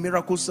here for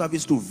miracle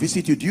service to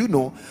visit you. Do you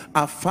know,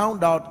 I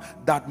found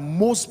out that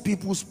most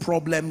people's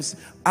problems,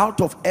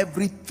 out of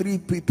every 3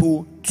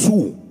 people,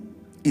 2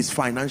 is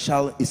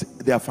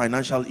their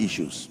financial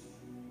issues.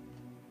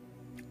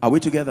 Are we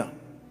together?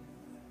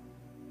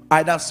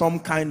 Either some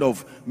kind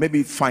of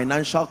maybe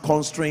financial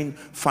constraint,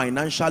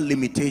 financial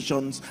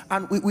limitations,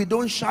 and we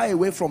don't shy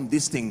away from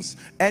these things.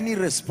 Any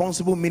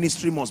responsible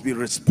ministry must be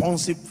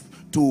responsive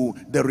to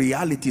the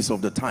realities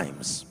of the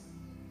times.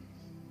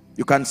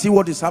 You can see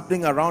what is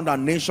happening around our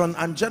nation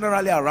and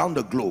generally around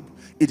the globe.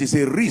 It is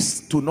a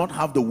risk to not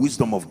have the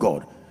wisdom of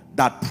God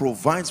that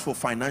provides for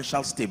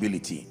financial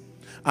stability.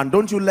 And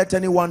don't you let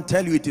anyone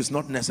tell you it is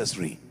not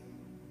necessary.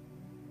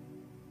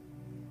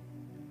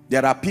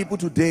 There are people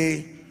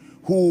today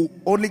who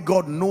only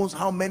God knows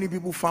how many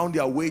people found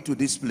their way to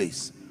this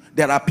place.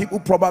 There are people,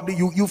 probably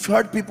you've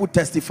heard people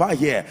testify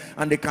here,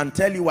 and they can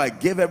tell you, I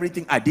gave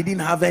everything, I didn't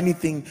have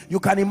anything. You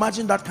can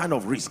imagine that kind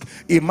of risk.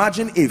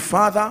 Imagine a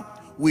father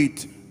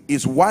with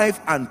his wife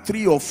and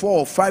 3 or 4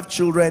 or 5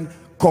 children,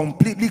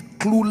 completely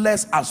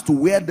clueless as to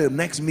where the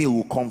next meal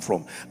will come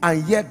from,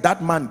 and yet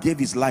that man gave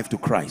his life to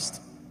Christ.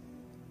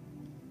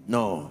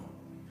 No.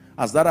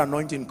 As that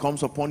anointing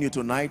comes upon you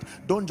tonight,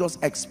 don't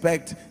just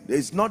expect,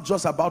 it's not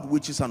just about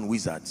witches and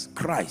wizards.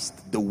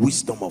 Christ, the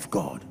wisdom of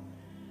God,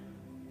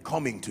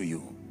 coming to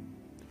you.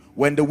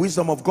 When the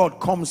wisdom of God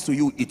comes to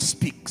you, it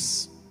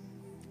speaks.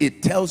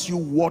 It tells you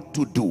what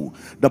to do.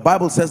 The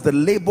Bible says the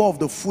labor of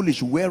the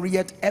foolish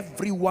wearieth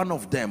every one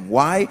of them.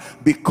 Why?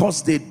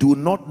 Because they do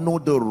not know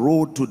the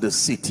road to the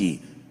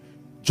city.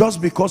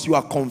 Just because you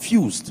are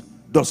confused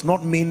does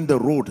not mean the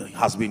road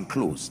has been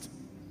closed.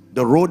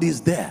 The road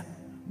is there,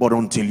 but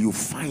until you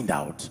find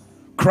out.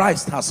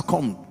 Christ has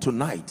come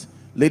tonight.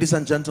 Ladies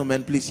and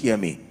gentlemen, please hear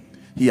me.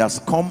 He has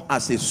come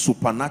as a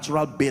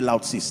supernatural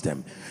bailout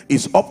system.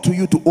 It's up to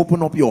you to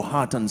open up your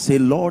heart and say,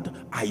 Lord,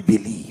 I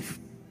believe.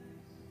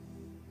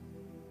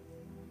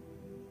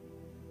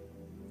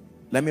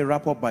 Let me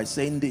wrap up by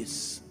saying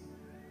this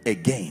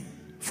again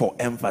for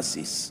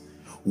emphasis.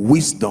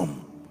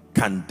 Wisdom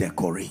can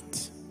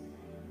decorate.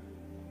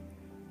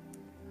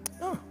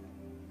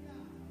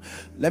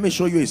 Let me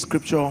show you a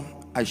scripture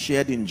I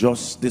shared in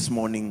just this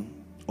morning,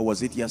 or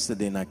was it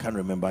yesterday? And I can't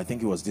remember. I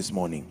think it was this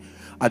morning.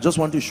 I just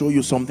want to show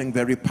you something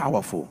very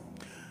powerful.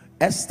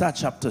 Esther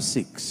chapter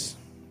 6.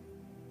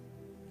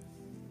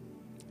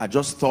 I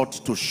just thought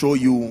to show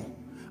you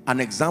an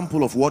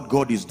example of what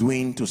God is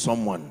doing to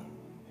someone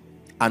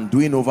and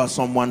doing over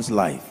someone's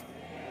life.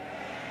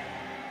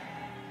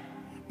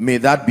 May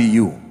that be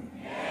you.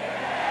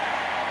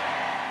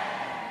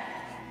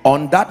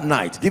 On that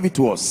night, give it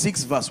to us,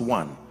 6 verse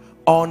 1.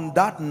 On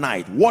that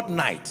night, what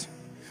night?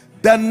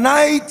 The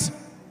night,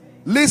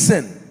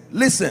 listen,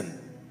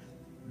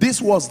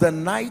 this was the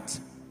night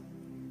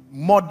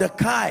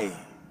Mordecai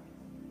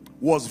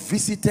was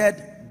visited,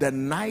 the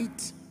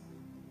night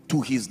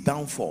to his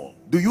downfall.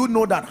 Do you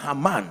know that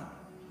Haman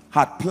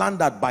had planned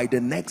that by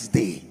the next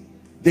day?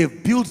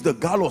 They've built the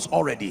gallows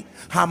already.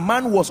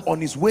 Haman was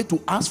on his way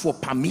to ask for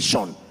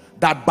permission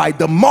that by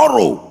the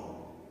morrow,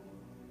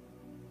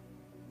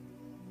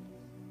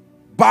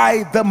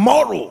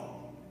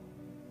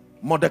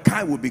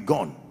 Mordecai will be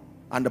gone.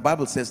 And the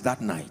Bible says that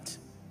night.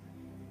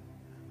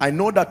 I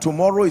know that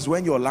tomorrow is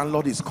when your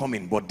landlord is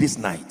coming, but this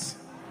night,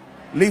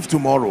 leave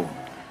tomorrow.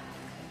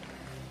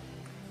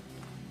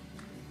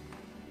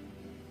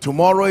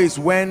 Tomorrow is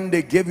when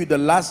they gave you the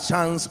last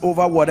chance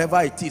over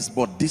whatever it is,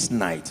 but this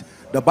night,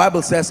 the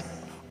Bible says,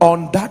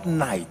 on that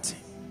night,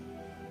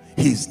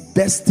 his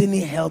destiny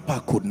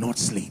helper could not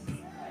sleep.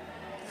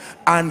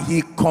 And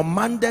he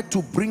commanded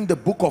to bring the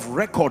book of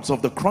records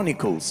of the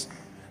Chronicles,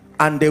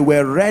 and they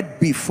were read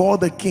before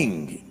the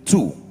king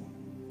too.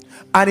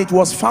 And it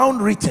was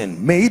found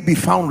written, may it be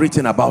found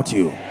written about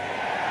you.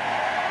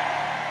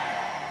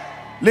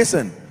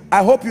 Listen,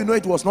 I hope you know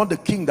it was not the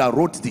king that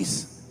wrote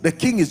this. The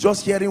king is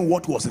just hearing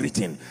what was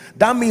written.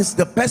 That means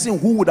the person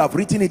who would have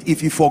written it, if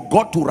he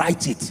forgot to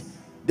write it,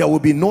 there will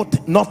be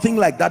nothing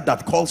like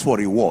that calls for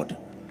reward.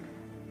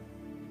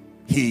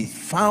 He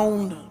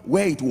found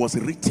where it was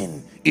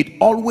written. It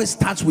always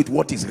starts with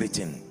what is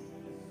written.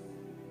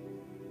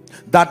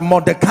 That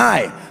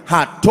Mordecai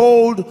had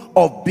told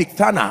of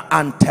Bigthana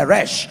and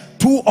Teresh,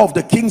 2 of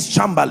the king's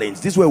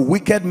chamberlains. These were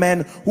wicked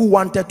men who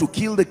wanted to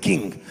kill the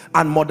king,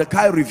 and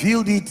Mordecai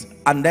revealed it,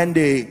 and then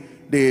they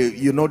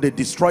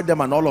destroyed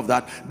them and all of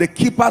that. The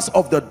keepers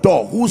of the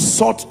door who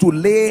sought to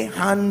lay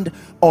hand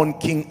on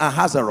King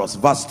Ahasuerus.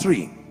 Verse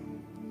 3.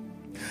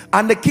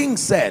 And the king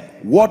said,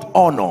 what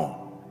honor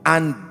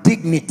and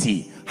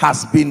dignity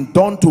has been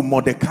done to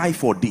Mordecai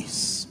for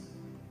this?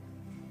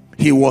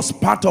 He was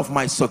part of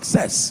my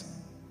success.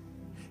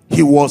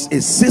 He was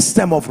a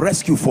system of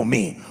rescue for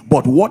me.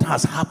 But what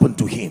has happened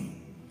to him?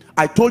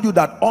 I told you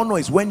that honor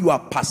is when you are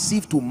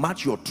perceived to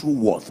match your true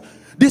worth.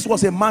 This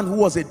was a man who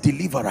was a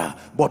deliverer,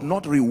 but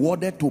not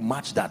rewarded to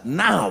match that.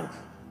 Now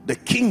the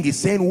king is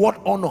saying what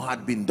honor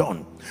had been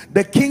done.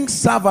 The king's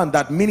servant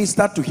that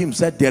ministered to him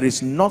said there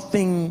is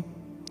nothing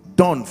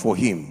done for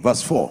him.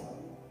 Verse 4.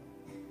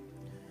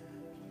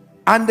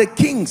 And the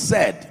king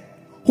said,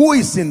 who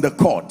is in the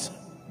court?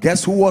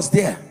 Guess who was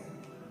there?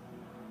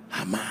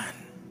 Haman.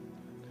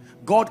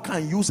 God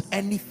can use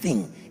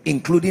anything,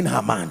 including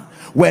Haman.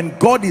 When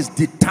God is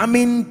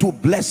determined to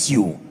bless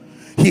you,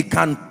 he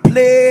can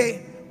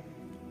play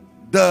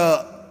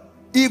the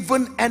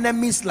even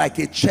enemies like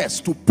a chess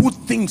to put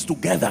things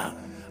together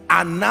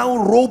and now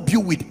robe you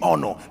with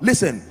honor.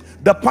 Listen,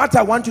 the part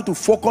I want you to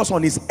focus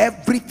on is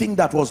everything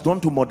that was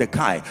done to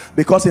Mordecai,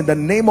 because in the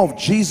name of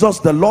Jesus,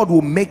 the Lord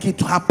will make it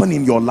happen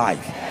in your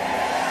life.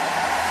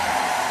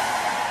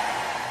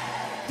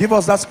 Give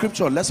us that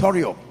scripture. Let's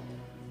hurry up.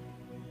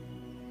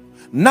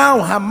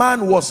 Now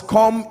Haman was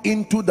come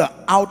into the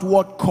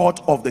outward court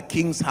of the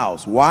king's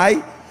house.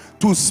 Why?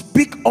 To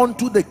speak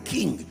unto the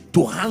king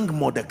to hang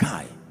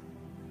Mordecai.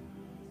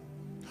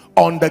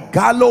 on the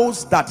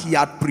gallows that he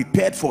had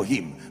prepared for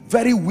him.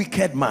 Very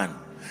wicked man.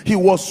 He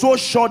was so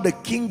sure the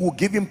king would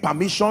give him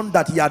permission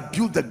that he had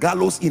built the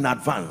gallows in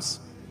advance,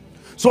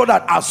 so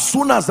that as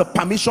soon as the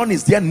permission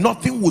is there,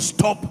 nothing will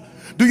stop.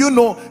 Do you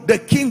know the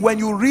king, when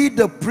you read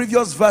the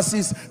previous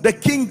verses, the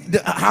king,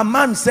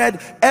 Haman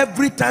said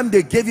every time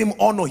they gave him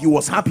honor he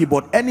was happy,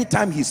 but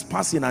anytime he's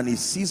passing and he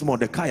sees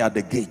Mordecai at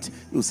the gate,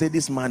 he'll say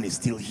this man is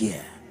still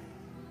here.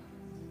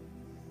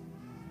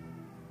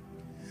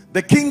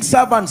 The king's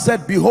servant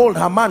said, behold,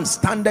 Haman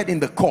standeth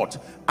in the court,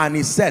 and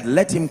he said,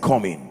 let him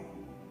come in.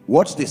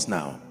 Watch this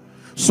now.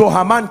 So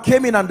Haman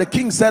came in, and the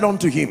king said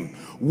unto him,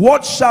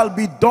 what shall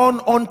be done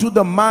unto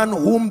the man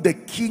whom the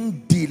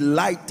king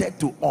delighted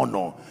to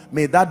honor?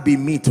 May that be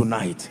me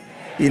tonight,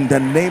 in the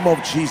name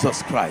of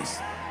Jesus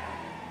Christ.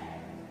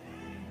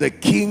 The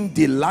king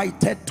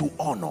delighted to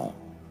honor.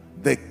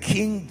 The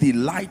king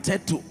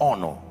delighted to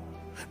honor.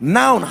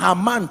 Now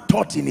Haman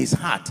thought in his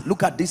heart,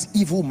 look at this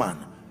evil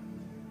man.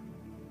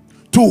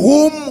 To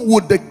whom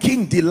would the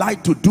king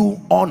delight to do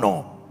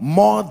honor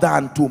more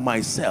than to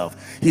myself?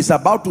 He's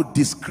about to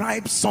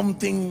describe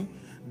something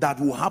that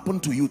will happen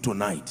to you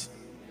tonight.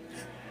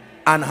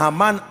 And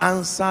Haman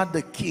answered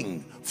the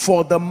king,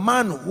 for the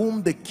man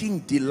whom the king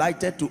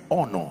delighted to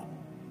honor,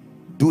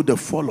 do the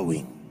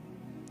following.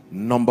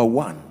 Number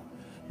one,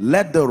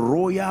 let the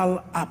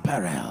royal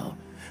apparel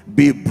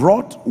be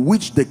brought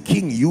which the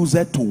king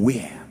used to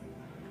wear.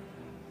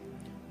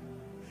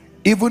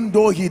 Even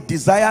though he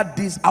desired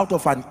this out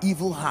of an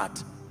evil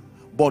heart,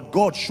 but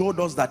God showed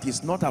us that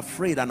he's not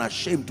afraid and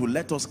ashamed to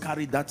let us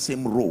carry that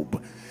same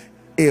robe,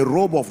 a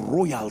robe of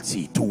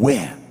royalty to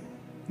wear.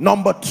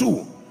 Number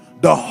two,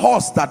 the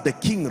horse that the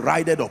king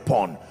rideth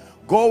upon.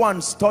 Go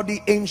and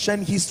study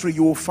ancient history.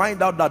 You will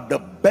find out that the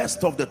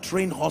best of the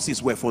trained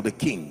horses were for the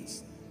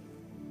kings.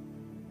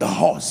 The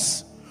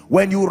horse.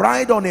 When you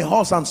ride on a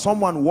horse and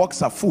someone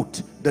walks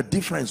afoot, the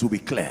difference will be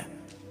clear.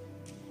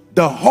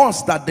 The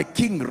horse that the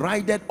king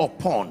rideth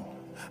upon,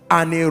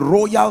 and a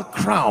royal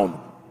crown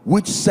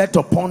which set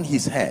upon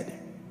his head.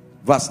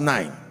 Verse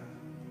 9.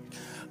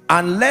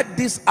 And let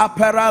this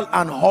apparel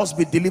and horse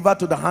be delivered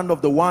to the hand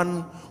of the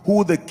one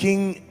who the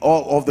king,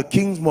 or of the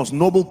king's most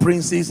noble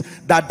princes,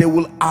 that they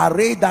will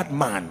array that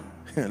man.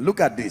 Look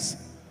at this.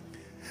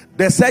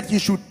 They said you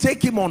should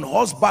take him on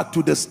horseback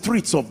to the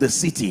streets of the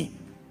city.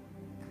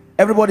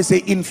 Everybody say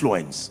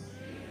influence.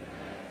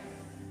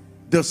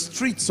 The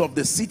streets of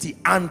the city,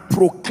 and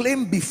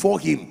proclaim before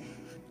him,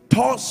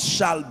 thus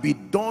shall be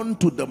done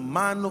to the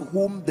man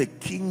whom the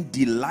king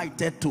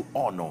delighted to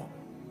honor.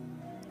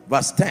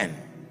 Verse 10.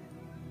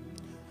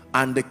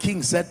 And the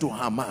king said to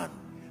Haman,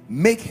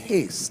 make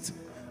haste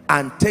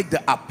and take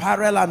the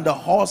apparel and the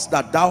horse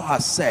that thou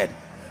hast said,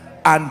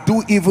 and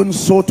do even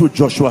so to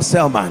Joshua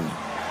Selman.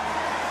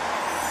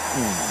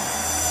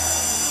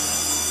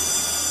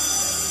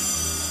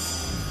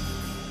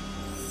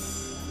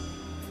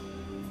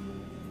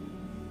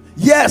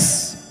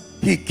 Yes,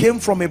 he came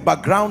from a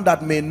background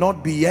that may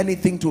not be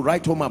anything to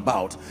write home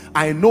about.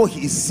 I know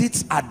he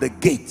sits at the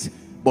gate,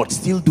 but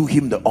still do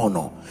him the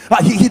honor.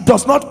 He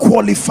does not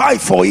qualify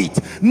for it,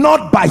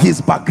 not by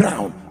his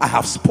background. I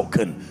have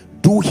spoken,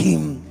 do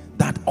him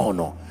that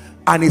honor.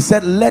 And he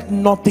said, let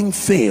nothing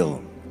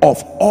fail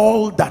of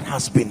all that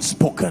has been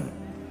spoken.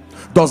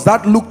 Does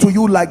that look to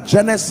you like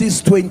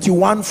Genesis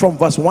 21 from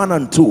verse 1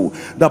 and 2?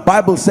 The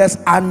Bible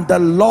says, and the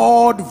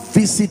Lord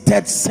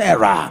visited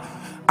Sarah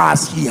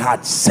as he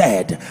had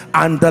said,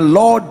 and the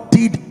Lord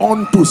did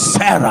unto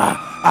Sarah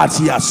as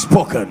he has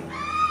spoken.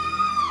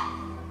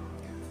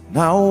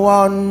 Now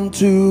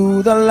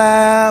unto the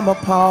Lamb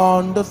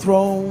upon the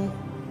throne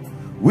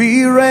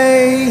we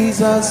raise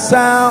a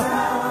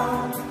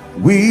sound,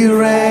 we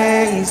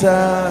raise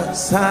a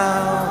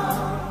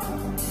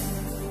sound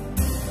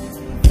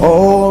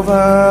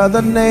over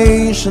the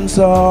nations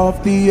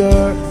of the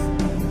earth.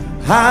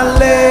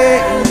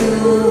 Hallelujah.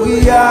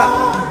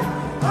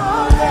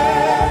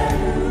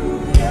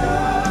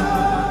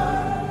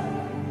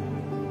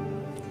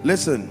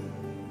 Listen,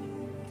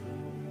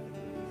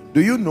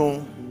 do you know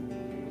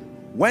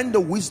when the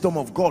wisdom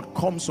of God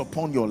comes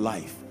upon your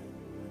life,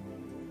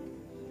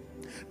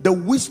 the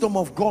wisdom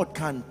of God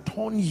can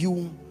turn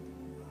you.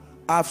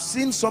 I've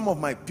seen some of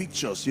my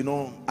pictures, you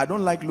know, I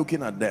don't like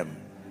looking at them,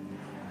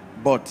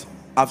 but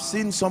I've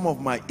seen some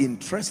of my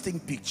interesting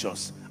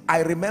pictures.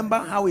 I remember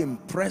how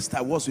impressed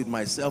I was with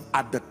myself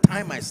at the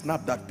time I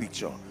snapped that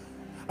picture,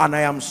 and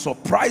I am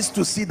surprised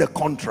to see the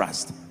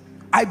contrast.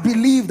 I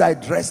believed I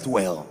dressed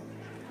well.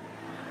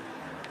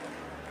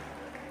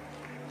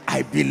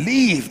 I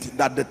believed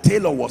that the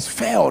tailor was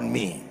fair on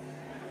me.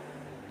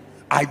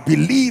 I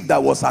believed I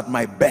was at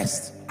my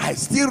best. I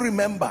still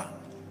remember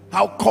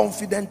how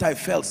confident I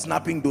felt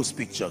snapping those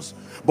pictures.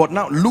 But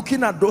now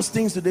looking at those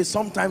things today,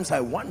 sometimes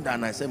I wonder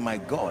and I say, my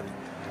God,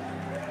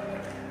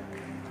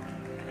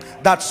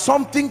 that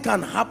something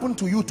can happen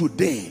to you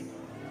today.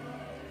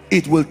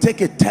 It will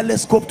take a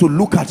telescope to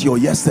look at your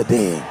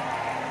yesterday.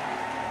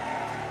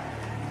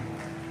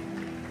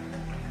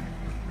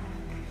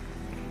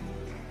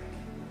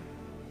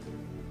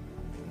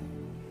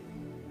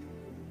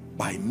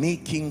 me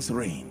kings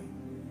reign,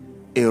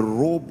 a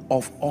robe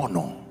of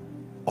honor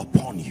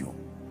upon you.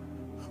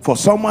 For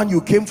someone, you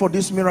came for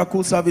this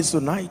miracle service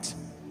tonight.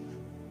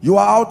 You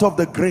are out of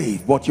the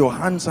grave, but your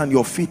hands and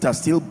your feet are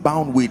still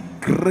bound with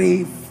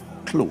grave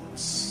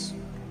clothes.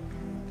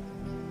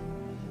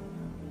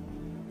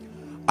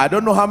 I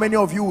don't know how many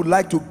of you would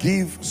like to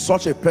give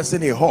such a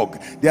person a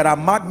hug. There are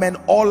madmen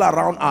all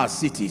around our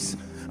cities,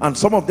 and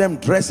some of them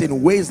dress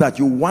in ways that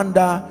you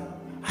wonder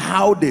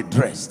how they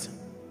dressed.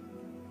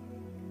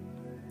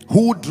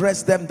 Who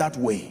dressed them that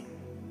way?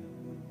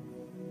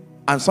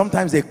 And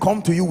sometimes they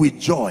come to you with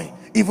joy,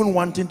 even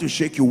wanting to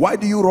shake you. Why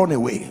do you run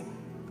away?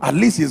 At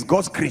least he's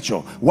God's creature.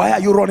 Why are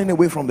you running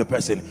away from the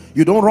person?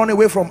 You don't run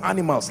away from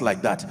animals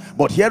like that.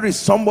 But here is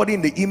somebody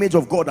in the image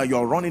of God that you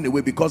are running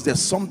away because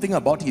there's something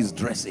about his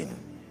dressing.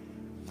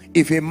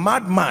 If a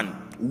madman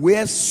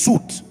wears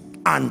suit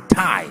and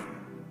tie,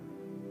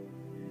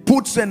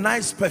 puts a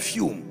nice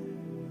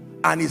perfume,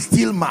 and is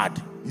still mad,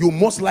 you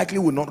most likely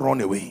will not run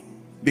away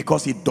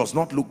because it does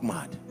not look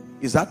mad.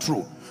 Is that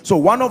true? So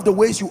one of the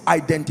ways you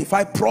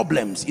identify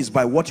problems is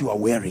by what you are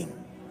wearing.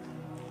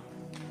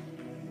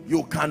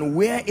 You can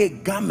wear a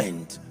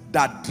garment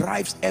that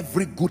drives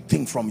every good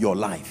thing from your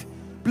life.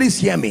 Please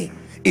hear me.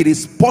 It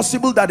is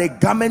possible that a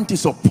garment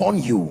is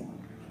upon you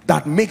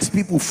that makes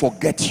people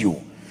forget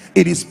you.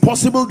 It is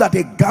possible that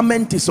a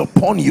garment is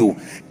upon you.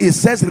 It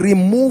says,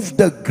 remove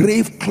the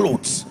grave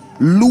clothes,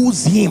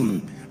 loose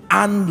him,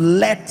 and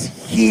let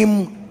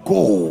him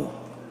go.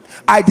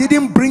 I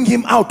didn't bring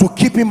him out to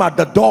keep him at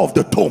the door of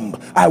the tomb.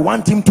 I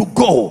want him to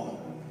go.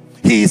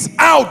 He is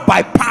out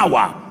by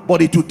power,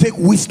 but it will take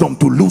wisdom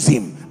to lose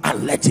him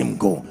and let him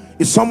go.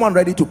 Is someone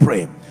ready to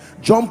pray?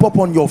 Jump up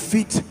on your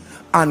feet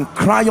and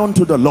cry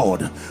unto the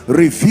Lord.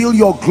 Reveal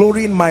your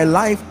glory in my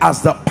life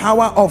as the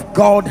power of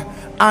God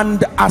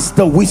and as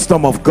the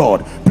wisdom of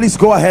God. Please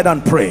go ahead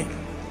and pray.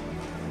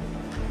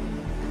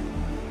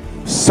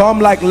 Some,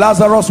 like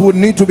Lazarus, would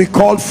need to be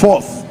called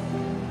forth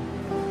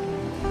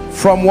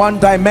from one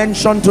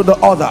dimension to the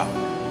other,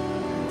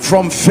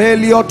 from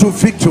failure to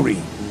victory,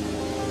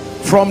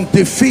 from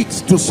defeat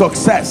to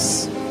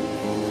success.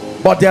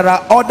 But there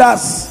are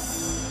others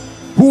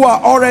who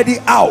are already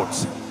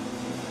out,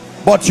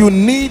 but you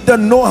need to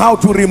know how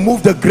to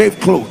remove the grave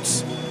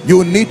clothes.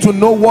 You need to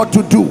know what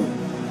to do.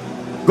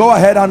 Go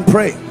ahead and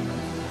pray.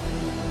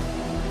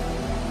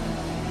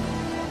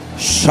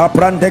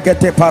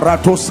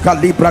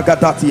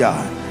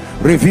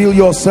 Reveal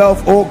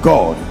yourself, oh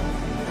God,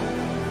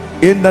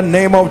 in the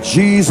name of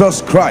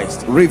Jesus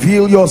Christ.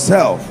 Reveal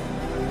yourself.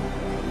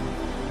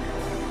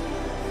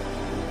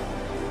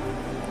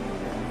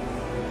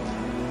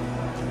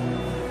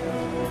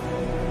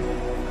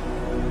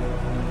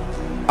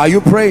 Are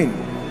you praying?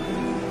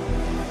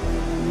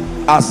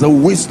 As the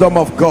wisdom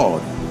of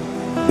God.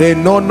 They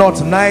know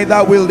not,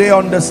 neither will they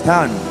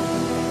understand.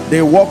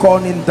 They walk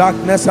on in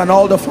darkness, and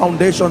all the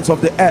foundations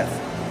of the earth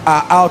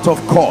are out of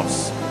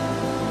course.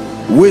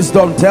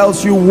 Wisdom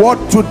tells you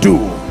what to do,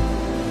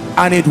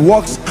 and it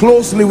works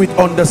closely with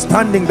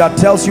understanding that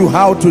tells you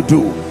how to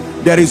do.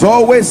 There is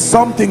always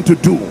something to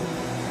do.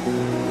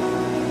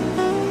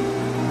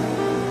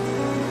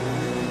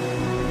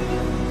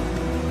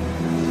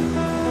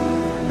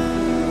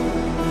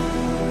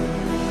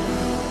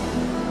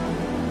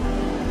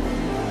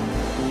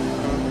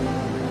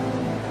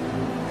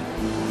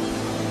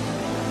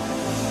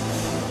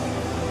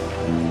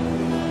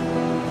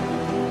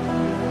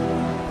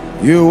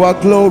 You are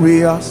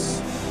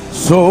glorious,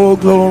 so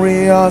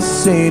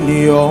glorious in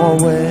your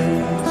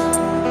ways.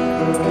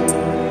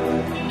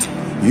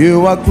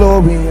 You are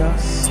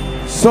glorious,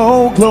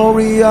 so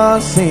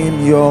glorious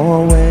in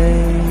your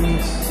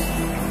ways.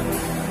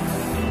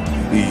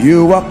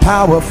 You are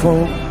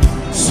powerful,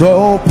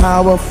 so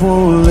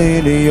powerful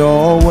in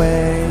your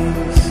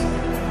ways.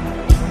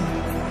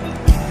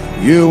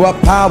 You are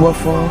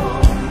powerful,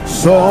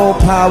 so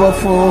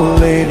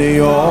powerful in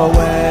your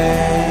ways.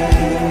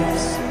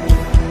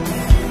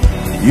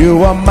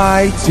 You are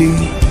mighty,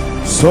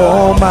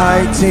 so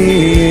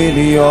mighty in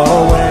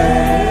your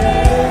way.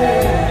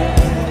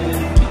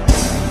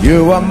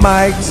 You are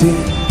mighty,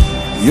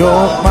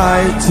 you're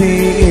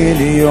mighty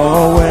in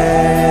your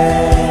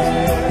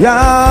way.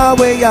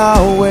 Yahweh,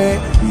 Yahweh,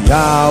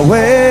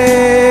 Yahweh,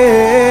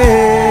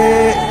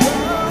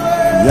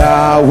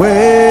 Yahweh.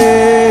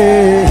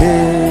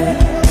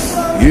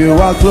 You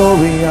are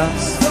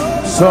glorious,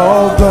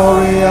 so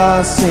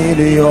glorious in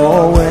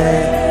your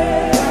way.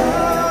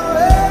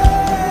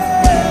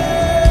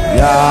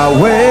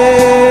 Yahweh,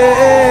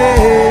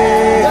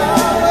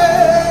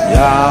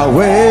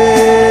 Yahweh,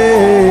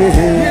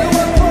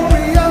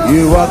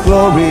 you are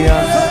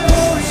glorious,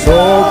 so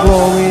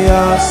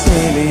glorious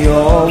in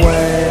your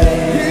way.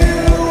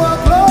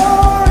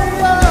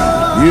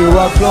 You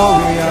are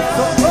glorious,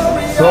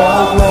 so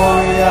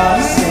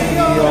glorious in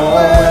your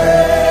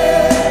way.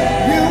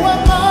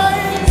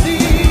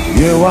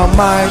 You are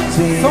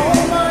mighty.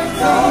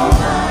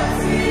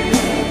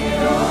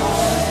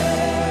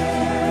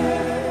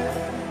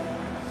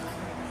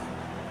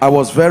 I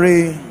was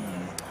very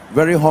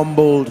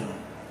humbled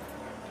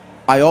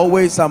I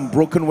always am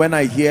broken when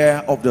I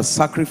hear of the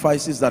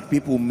sacrifices that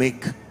people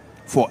make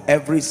for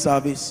every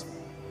service.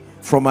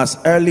 From as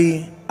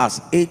early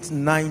as 8,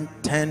 9,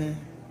 10,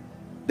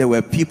 there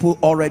were people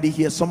already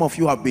here. Some of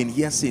you have been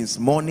here since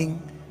morning,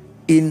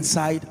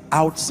 inside,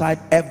 outside,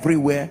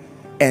 everywhere,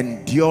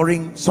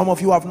 enduring. Some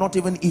of you have not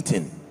even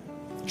eaten,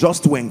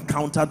 just to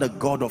encounter the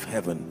God of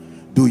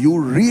heaven. Do you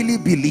really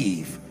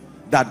believe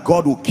that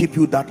God will keep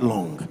you that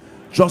long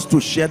just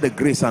to share the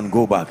grace and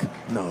go back?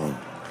 No.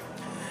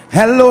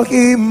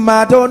 Elohim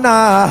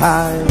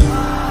Adonai,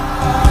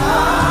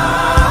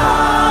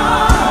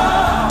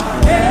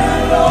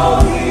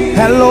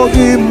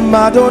 Elohim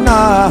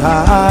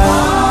Adonai,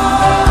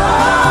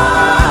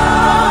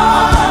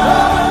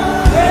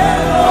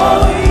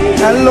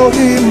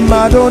 Elohim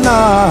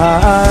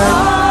Adonai,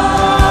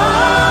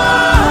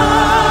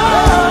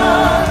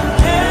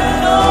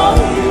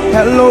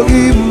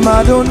 Elohim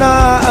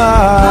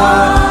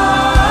Adonai,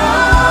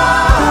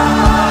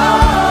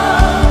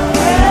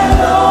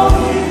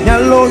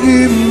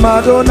 Elohim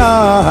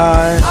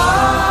Adonai,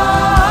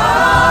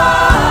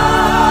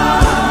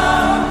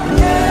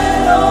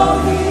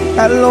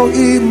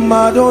 Elohim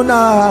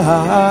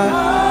Adonai,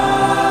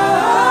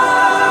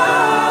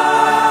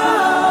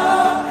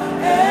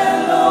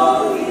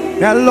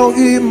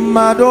 Elohim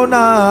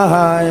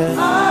Adonai,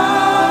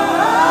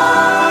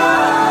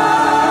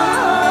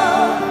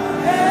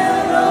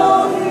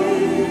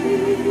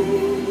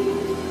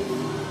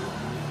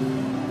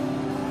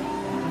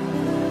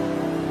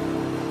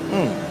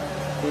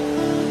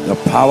 the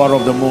power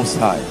of the Most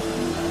High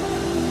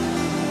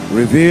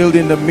revealed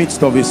in the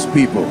midst of his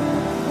people,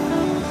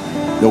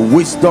 the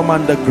wisdom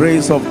and the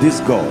grace of this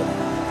God.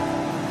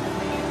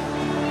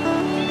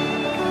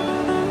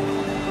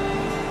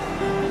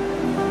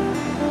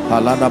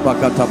 Halana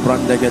bakata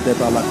brandegede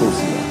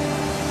balakosia,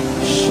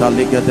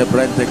 shaligede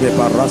brandege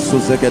barasu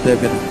zegede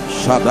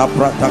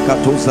shadabra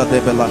takatuza de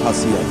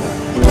belahasia.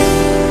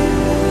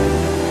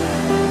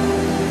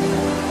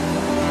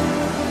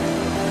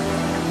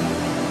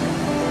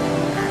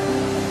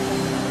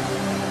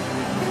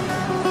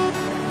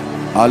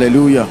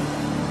 Hallelujah.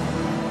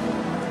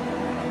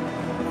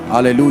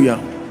 Hallelujah.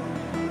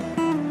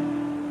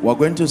 We're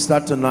going to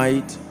start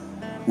tonight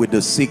with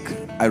the sick.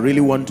 I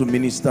really want to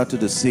minister to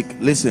the sick.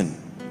 Listen,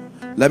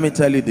 let me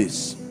tell you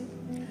this.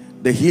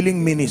 The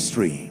healing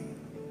ministry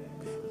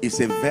is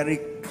a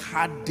very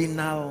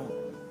cardinal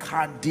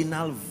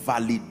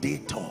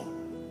validator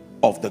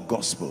of the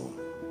gospel.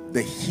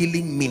 The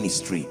healing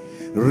ministry.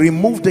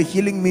 Remove the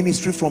healing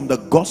ministry from the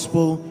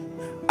gospel,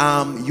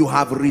 you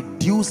have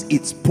reduced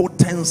its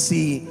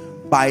potency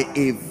by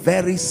a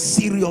very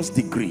serious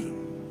degree.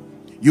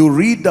 You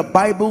read the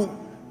Bible,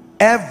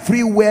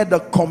 everywhere the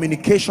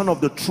communication of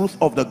the truth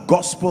of the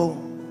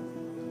gospel,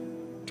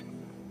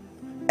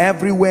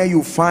 everywhere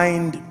you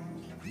find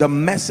the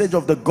message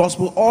of the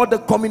gospel or the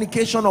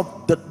communication of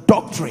the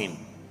doctrine,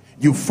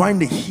 you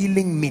find the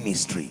healing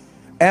ministry.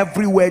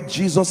 Everywhere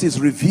Jesus is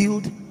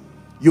revealed,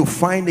 you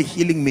find the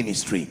healing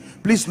ministry.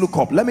 Please look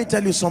up. Let me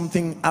tell you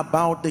something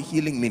about the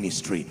healing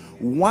ministry.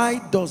 Why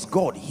does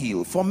God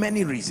heal? For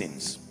many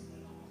reasons.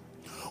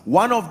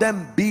 One of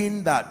them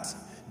being that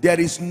there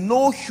is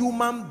no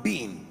human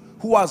being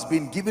who has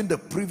been given the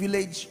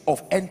privilege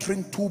of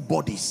entering two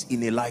bodies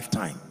in a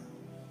lifetime.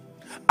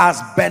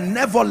 As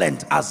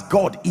benevolent as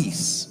God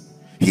is,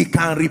 he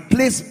can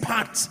replace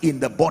parts in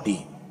the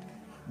body,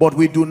 but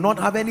we do not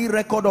have any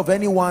record of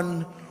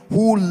anyone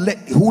who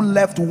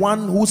left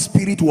one whose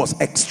spirit was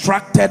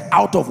extracted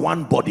out of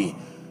one body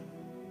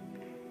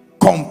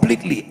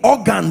completely.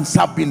 Organs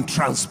have been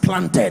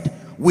transplanted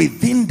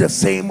within the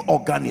same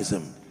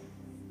organism.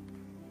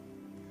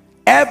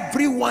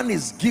 Everyone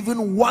is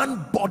given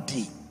one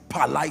body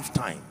per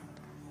lifetime.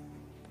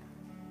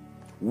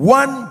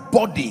 One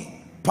body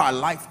per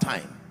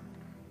lifetime.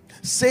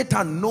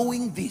 Satan,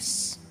 knowing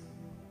this,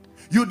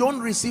 you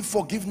don't receive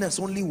forgiveness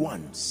only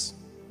once.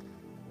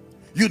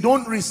 You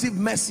don't receive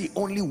mercy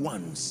only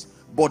once.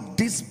 But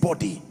this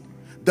body,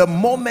 the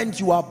moment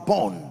you are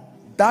born,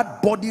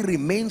 that body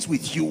remains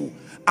with you,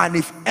 and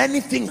if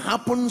anything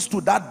happens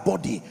to that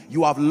body,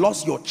 you have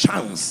lost your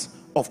chance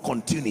of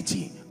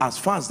continuity as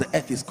far as the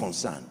earth is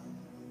concerned.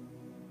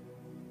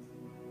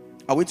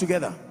 Are we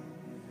together?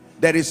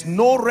 There is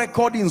no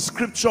record in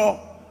scripture,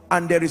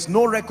 and there is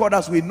no record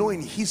as we know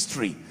in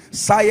history.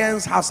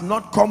 Science has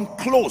not come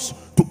close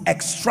to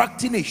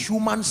extracting a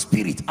human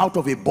spirit out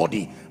of a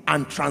body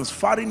and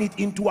transferring it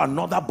into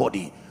another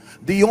body.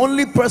 The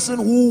only person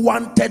who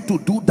wanted to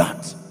do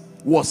that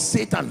was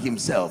Satan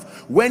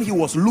himself. When he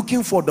was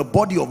looking for the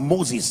body of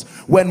Moses,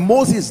 when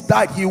Moses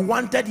died, he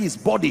wanted his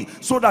body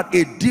so that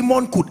a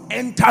demon could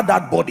enter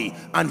that body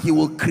and he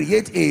will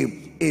create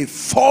a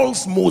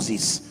false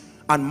Moses.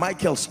 And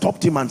Michael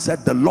stopped him and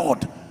said, the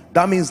Lord,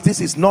 that means this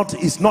is not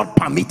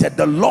permitted.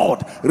 The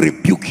Lord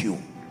rebuke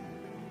you.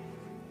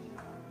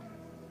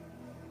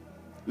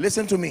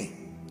 Listen to me.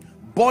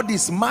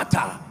 Bodies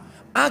matter.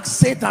 Ask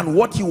Satan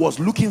what he was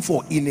looking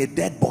for in a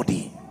dead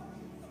body.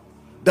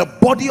 The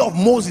body of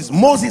Moses.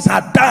 Moses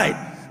had died.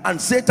 and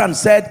Satan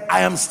said,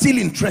 I am still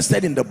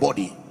interested in the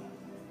body.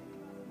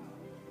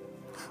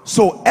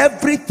 So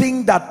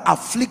everything that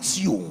afflicts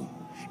you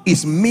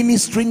is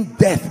ministering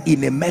death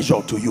in a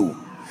measure to you.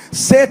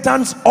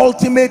 Satan's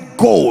ultimate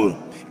goal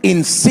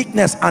in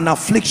sickness and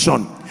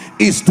affliction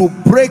is to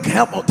break,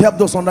 help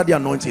those under the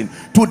anointing,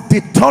 to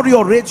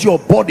deteriorate your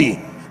body.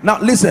 Now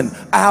listen,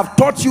 I have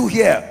taught you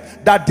here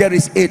that there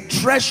is a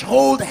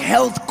threshold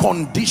health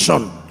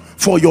condition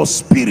for your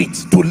spirit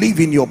to live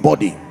in your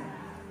body.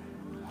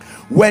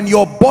 When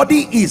your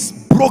body is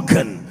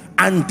broken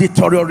and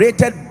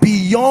deteriorated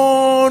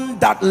beyond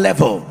that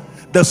level,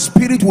 the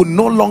spirit will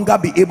no longer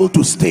be able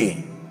to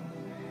stay,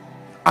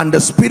 and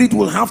the spirit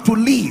will have to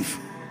live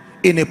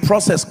in a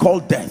process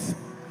called death.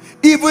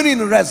 Even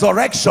in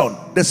resurrection,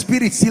 the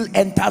spirit still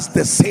enters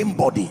the same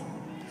body.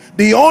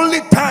 The only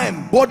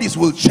time bodies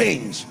will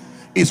change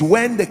is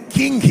when the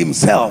king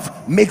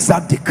himself makes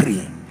that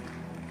decree,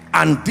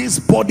 and this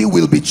body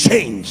will be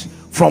changed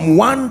from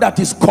one that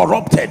is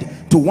corrupted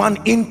to one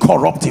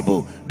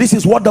incorruptible. This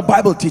is what the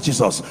Bible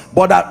teaches us.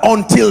 But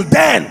until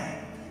then,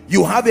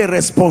 you have a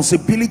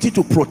responsibility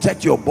to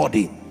protect your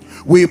body.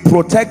 We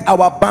protect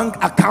our bank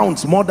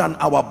accounts more than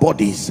our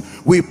bodies.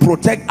 We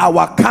protect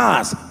our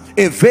cars.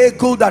 A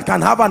vehicle that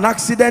can have an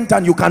accident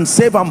and you can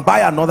save and buy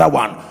another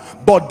one.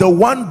 But the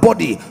one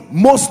body,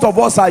 most of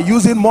us are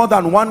using more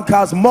than one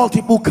cars,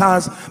 multiple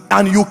cars,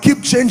 and you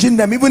keep changing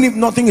them even if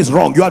nothing is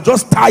wrong. You are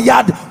just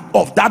tired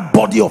of that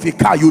body of a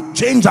car, you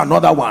change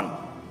another one.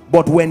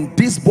 But when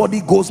this body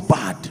goes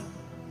bad,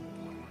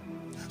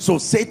 so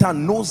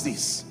Satan knows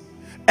this.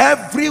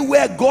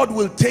 Everywhere God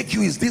will take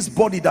you is this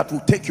body that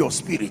will take your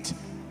spirit.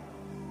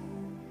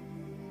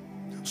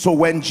 So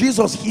when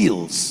Jesus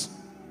heals,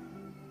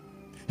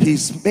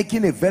 he's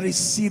making a very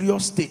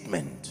serious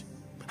statement.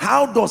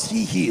 How does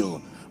he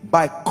heal?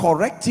 By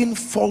correcting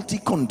faulty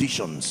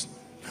conditions.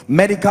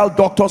 Medical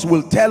doctors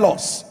will tell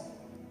us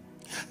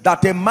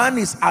that a man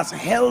is as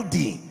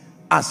healthy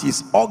as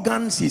his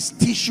organs, his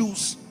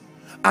tissues,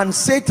 and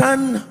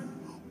Satan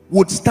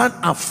would start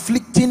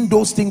afflicting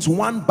those things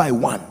one by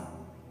one.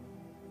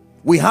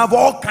 We have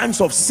all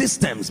kinds of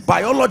systems.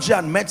 Biology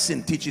and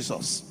medicine teaches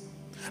us,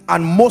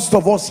 and most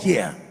of us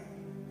here,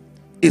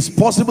 it's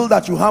possible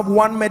that you have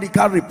one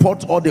medical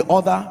report or the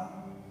other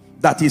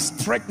that is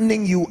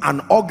threatening you,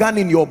 an organ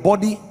in your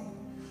body,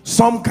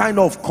 some kind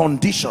of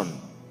condition.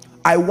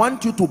 I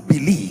want you to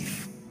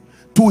believe.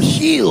 To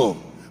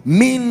heal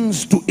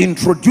means to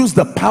introduce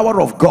the power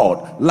of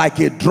God like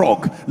a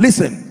drug.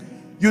 Listen,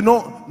 you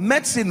know,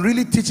 medicine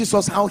really teaches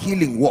us how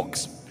healing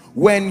works.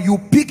 When you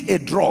pick a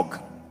drug,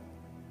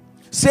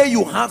 say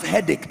you have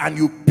headache and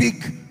you pick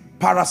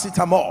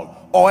paracetamol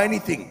or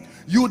anything,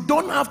 you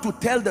don't have to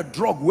tell the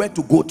drug where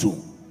to go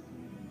to.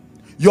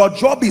 Your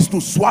job is to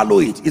swallow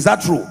it. Is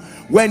that true?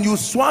 When you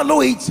swallow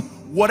it,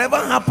 whatever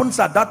happens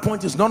at that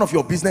point is none of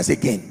your business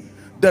again.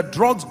 The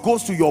drugs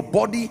goes to your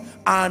body,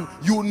 and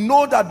you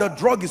know that the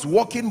drug is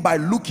working by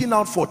looking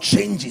out for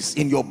changes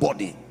in your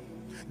body.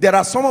 There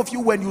are some of you,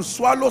 when you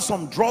swallow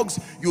some drugs,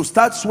 you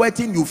start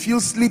sweating, you feel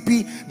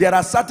sleepy. There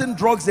are certain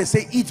drugs they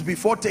say eat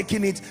before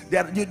taking it.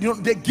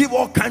 They give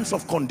all kinds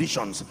of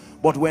conditions.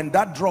 But when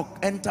that drug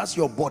enters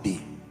your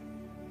body,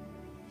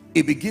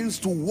 it begins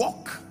to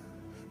work.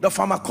 The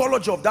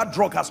pharmacology of that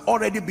drug has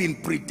already been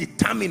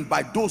predetermined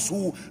by those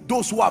who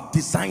have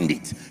designed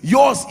it.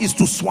 Yours is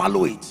to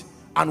swallow it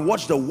and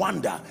watch the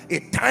wonder. A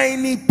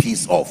tiny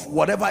piece of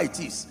whatever it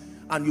is,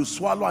 and you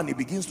swallow, and it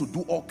begins to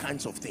do all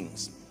kinds of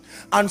things.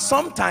 And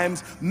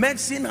sometimes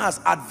medicine has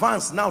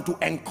advanced now to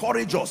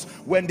encourage us.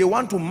 When they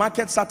want to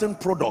market certain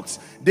products,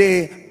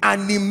 they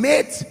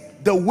animate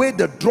the way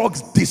the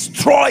drugs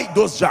destroy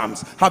those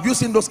germs. Have you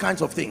seen those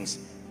kinds of things?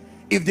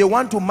 If they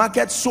want to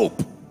market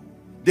soap,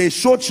 they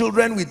show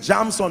children with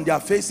jams on their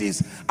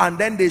faces, and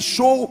then they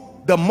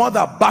show the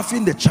mother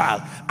bathing the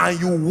child, and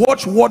you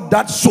watch what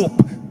that soap,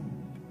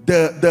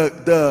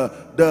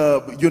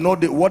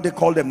 what they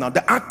call them now,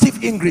 the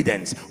active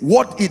ingredients,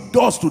 what it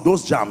does to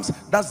those germs.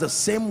 That's the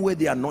same way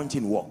the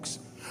anointing works.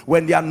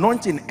 When the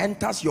anointing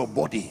enters your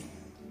body,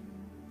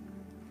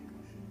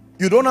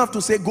 you don't have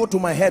to say go to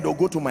my head or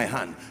go to my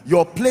hand.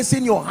 You're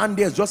placing your hand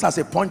there just as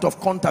a point of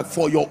contact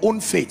for your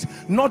own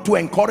faith, not to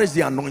encourage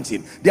the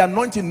anointing. The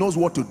anointing knows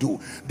what to do.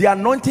 The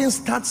anointing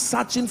starts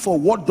searching for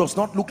what does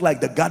not look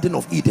like the Garden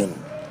of Eden.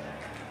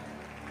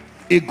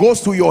 It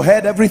goes to your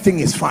head, everything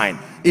is fine.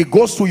 It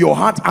goes to your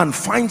heart and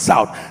finds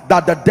out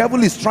that the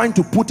devil is trying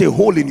to put a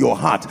hole in your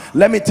heart.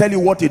 Let me tell you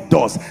what it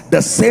does.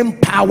 The same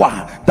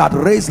power that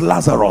raised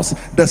Lazarus,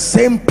 the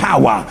same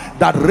power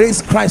that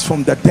raised Christ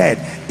from the dead,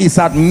 is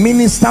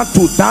administered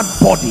to that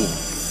body.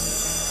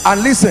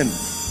 And listen,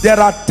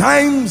 there are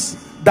times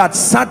that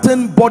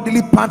certain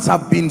bodily parts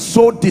have been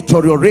so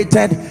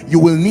deteriorated, you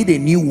will need a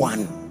new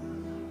one.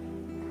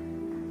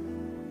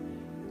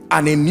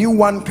 And a new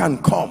one can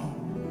come.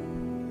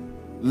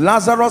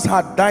 Lazarus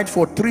had died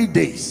for 3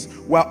 days.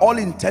 We're all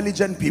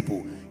intelligent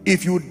people.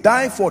 If you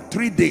die for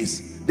 3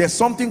 days, there's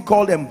something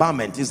called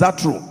embalmment. Is that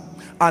true?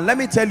 And let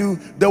me tell you,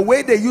 the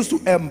way they used to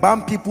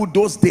embalm people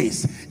those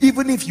days,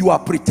 even if you are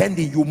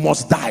pretending, you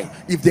must die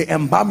if they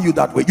embalm you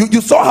that way. You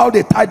saw how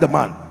they tied the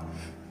man.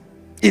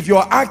 If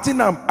you're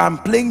acting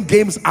and playing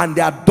games and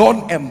they are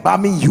done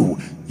embalming you,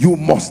 you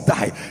must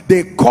die.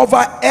 They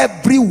cover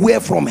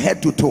everywhere from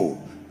head to toe.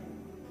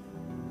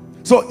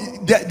 So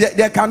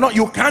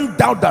you can't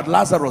doubt that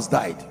Lazarus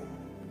died.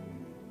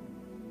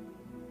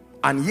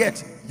 And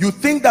yet you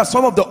think that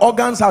some of the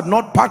organs had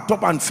not packed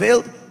up and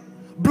failed.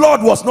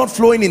 Blood was not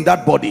flowing in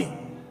that body.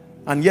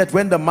 And yet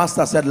when the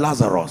master said,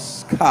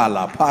 Lazarus,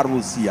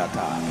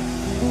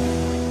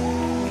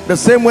 the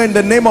same way in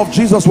the name of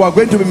Jesus we are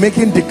going to be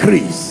making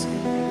decrees.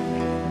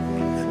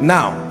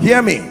 Now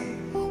hear me,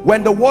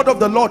 when the word of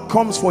the Lord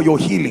comes for your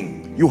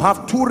healing, you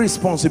have two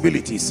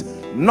responsibilities.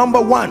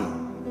 Number one,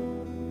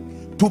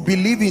 to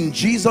believe in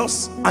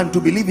Jesus and to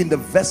believe in the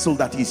vessel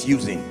that he's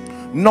using.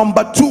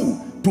 Number two,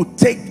 to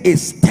take a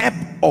step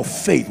of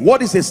faith.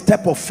 What is a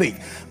step of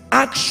faith?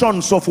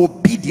 Actions of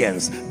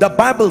obedience. The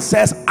Bible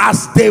says,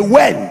 as they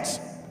went,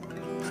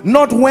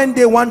 not when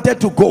they wanted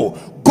to go.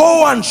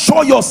 Go and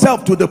show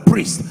yourself to the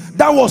priest.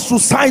 That was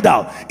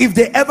suicidal. If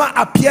they ever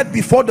appeared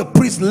before the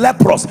priest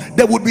leprous,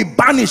 they would be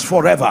banished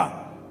forever.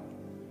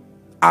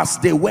 As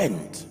they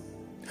went.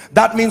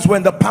 That means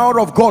when the power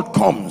of God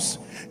comes,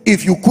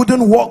 if you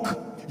couldn't walk,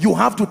 you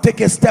have to take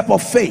a step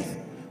of faith.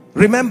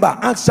 Remember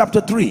Acts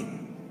chapter 3.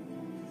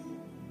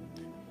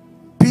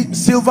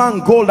 Silver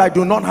and gold I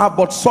do not have,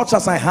 but such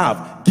as I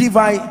have give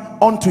I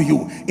unto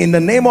you. In the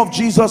name of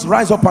Jesus,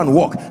 rise up and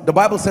walk. The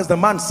Bible says the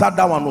man sat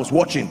down and was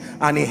watching,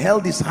 and he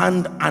held his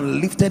hand and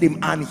lifted him,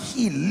 and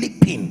he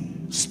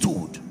leaping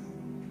stood.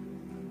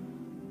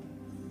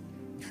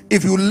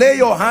 If you lay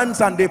your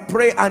hands and they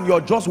pray and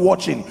you're just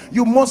watching,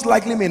 you most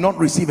likely may not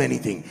receive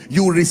anything.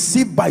 You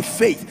receive by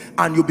faith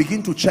and you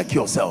begin to check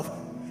yourself.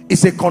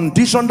 It's a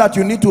condition that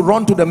you need to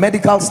run to the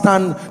medical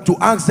stand to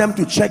ask them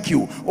to check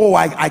you. Oh,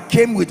 I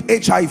came with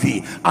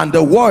HIV and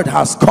the word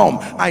has come.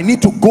 I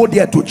need to go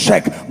there to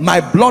check.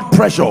 My blood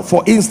pressure,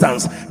 for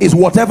instance, is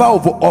whatever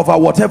over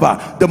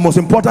whatever. The most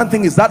important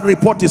thing is that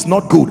report is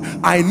not good.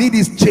 I need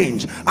this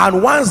change.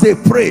 And once they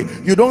pray,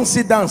 you don't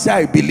sit down and say,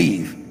 I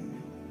believe.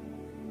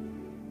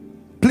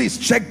 Please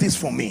check this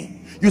for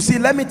me. You see,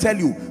 let me tell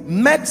you,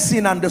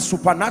 medicine and the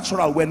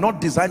supernatural were not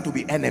designed to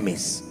be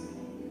enemies.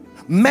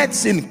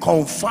 Medicine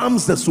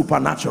confirms the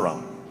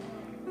supernatural.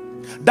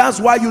 That's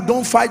why you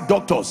don't fight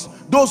doctors.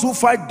 Those who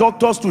fight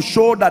doctors to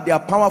show that they are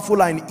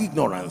powerful are in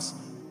ignorance.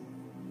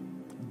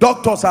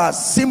 Doctors are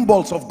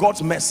symbols of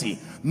God's mercy.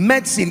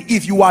 Medicine,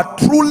 if you are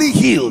truly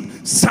healed,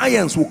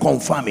 science will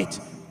confirm it.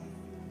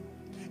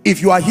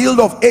 If you are healed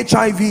of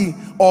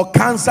HIV or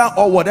cancer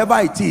or whatever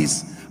it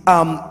is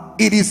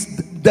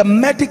the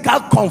medical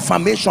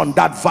confirmation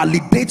that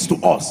validates to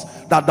us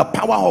that the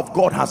power of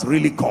God has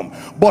really come.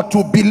 But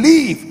to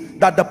believe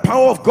that the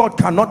power of God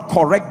cannot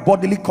correct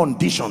bodily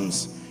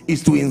conditions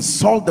is to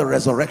insult the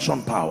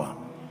resurrection power.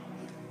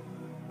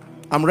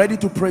 I'm ready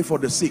to pray for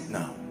the sick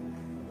now.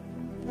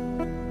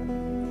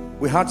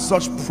 We had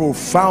such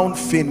profound,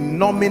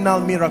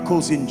 phenomenal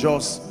miracles in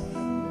Jos.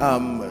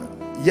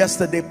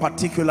 Yesterday,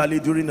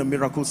 particularly during the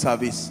miracle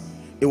service,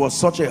 it was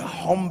such a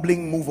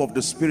humbling move of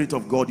the Spirit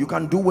of God. You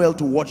can do well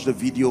to watch the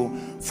video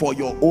for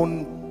your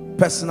own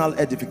personal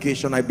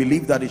edification. I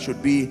believe that it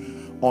should be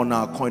on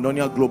our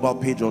Koinonia Global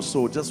page or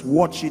so. Just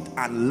watch it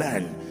and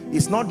learn.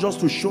 It's not just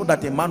to show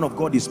that a man of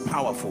God is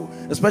powerful,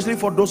 especially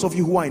for those of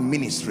you who are in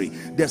ministry.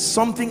 There's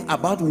something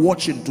about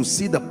watching to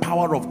see the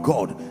power of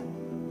God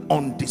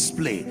on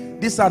display.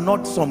 These are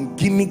not some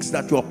gimmicks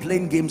that you're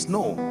playing games.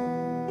 No.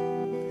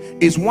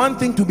 It's one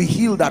thing to be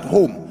healed at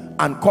home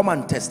and come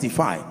and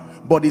testify,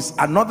 but it's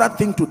another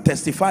thing to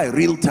testify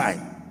real time.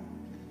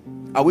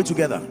 Are we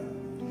together?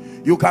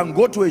 You can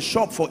go to a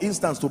shop, for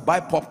instance, to buy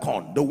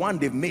popcorn, the one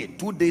they've made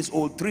 2 days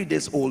old, 3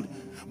 days old,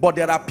 but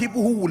there are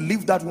people who will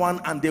leave that one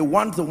and they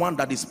want the one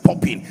that is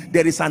popping.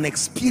 There is an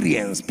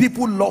experience.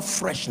 People love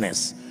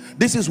freshness.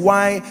 This is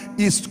why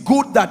it's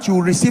good that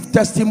you receive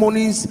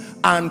testimonies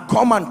and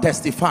come and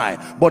testify,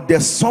 but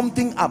there's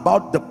something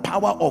about the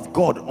power of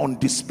God on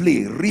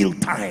display real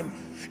time.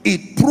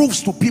 It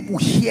proves to people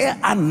here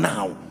and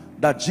now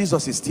that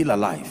Jesus is still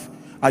alive.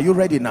 Are you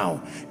ready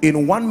now?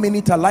 In 1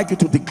 minute, I'd like you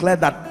to declare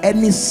that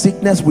any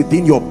sickness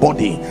within your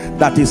body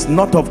that is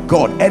not of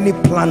God, any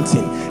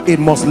planting, it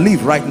must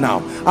leave right now.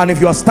 And if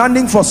you are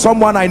standing for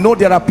someone, I know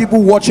there are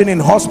people watching in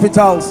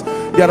hospitals,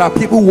 there are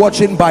people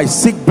watching by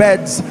sick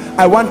beds.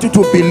 I want you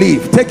to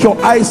believe. Take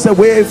your eyes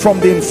away from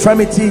the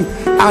infirmity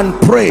and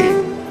pray.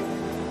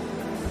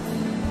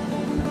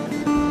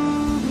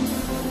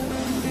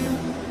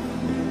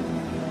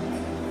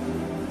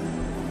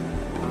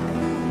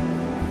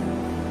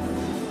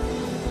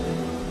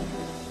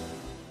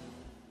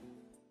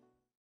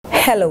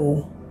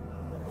 Hello.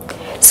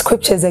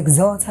 Scriptures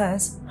exhort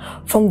us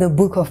from the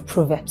book of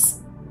Proverbs.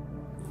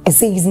 It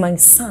says, my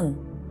son,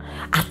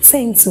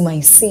 attend to my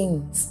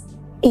sayings,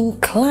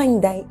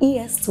 incline thy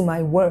ears to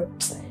my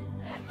words,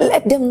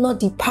 let them not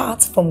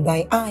depart from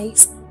thy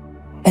eyes,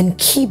 and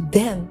keep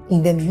them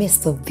in the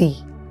midst of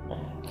thee.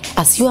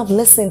 As you have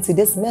listened to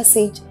this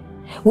message,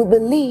 we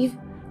believe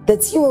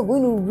that you are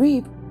going to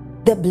reap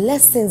the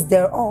blessings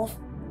thereof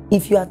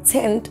if you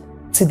attend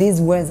to these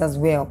words as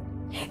well.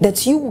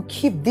 That you will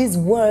keep these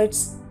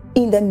words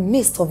in the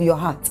midst of your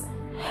heart.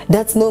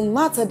 That no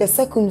matter the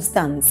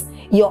circumstance,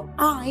 your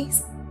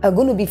eyes are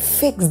going to be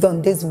fixed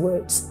on these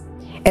words.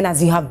 And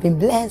as you have been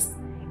blessed,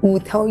 we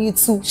will tell you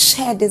to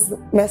share this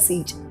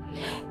message.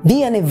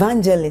 Be an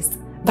evangelist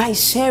by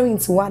sharing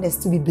to others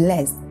to be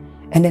blessed.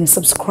 And then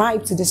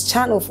subscribe to this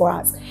channel for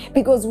us,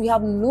 because we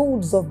have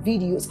loads of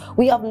videos,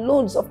 we have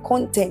loads of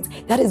content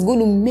that is going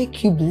to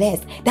make you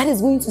blessed, that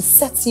is going to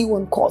set you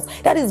on course,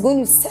 that is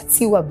going to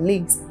set you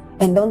ablaze.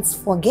 And don't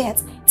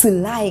forget to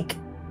like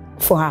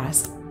for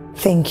us.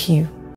 Thank you.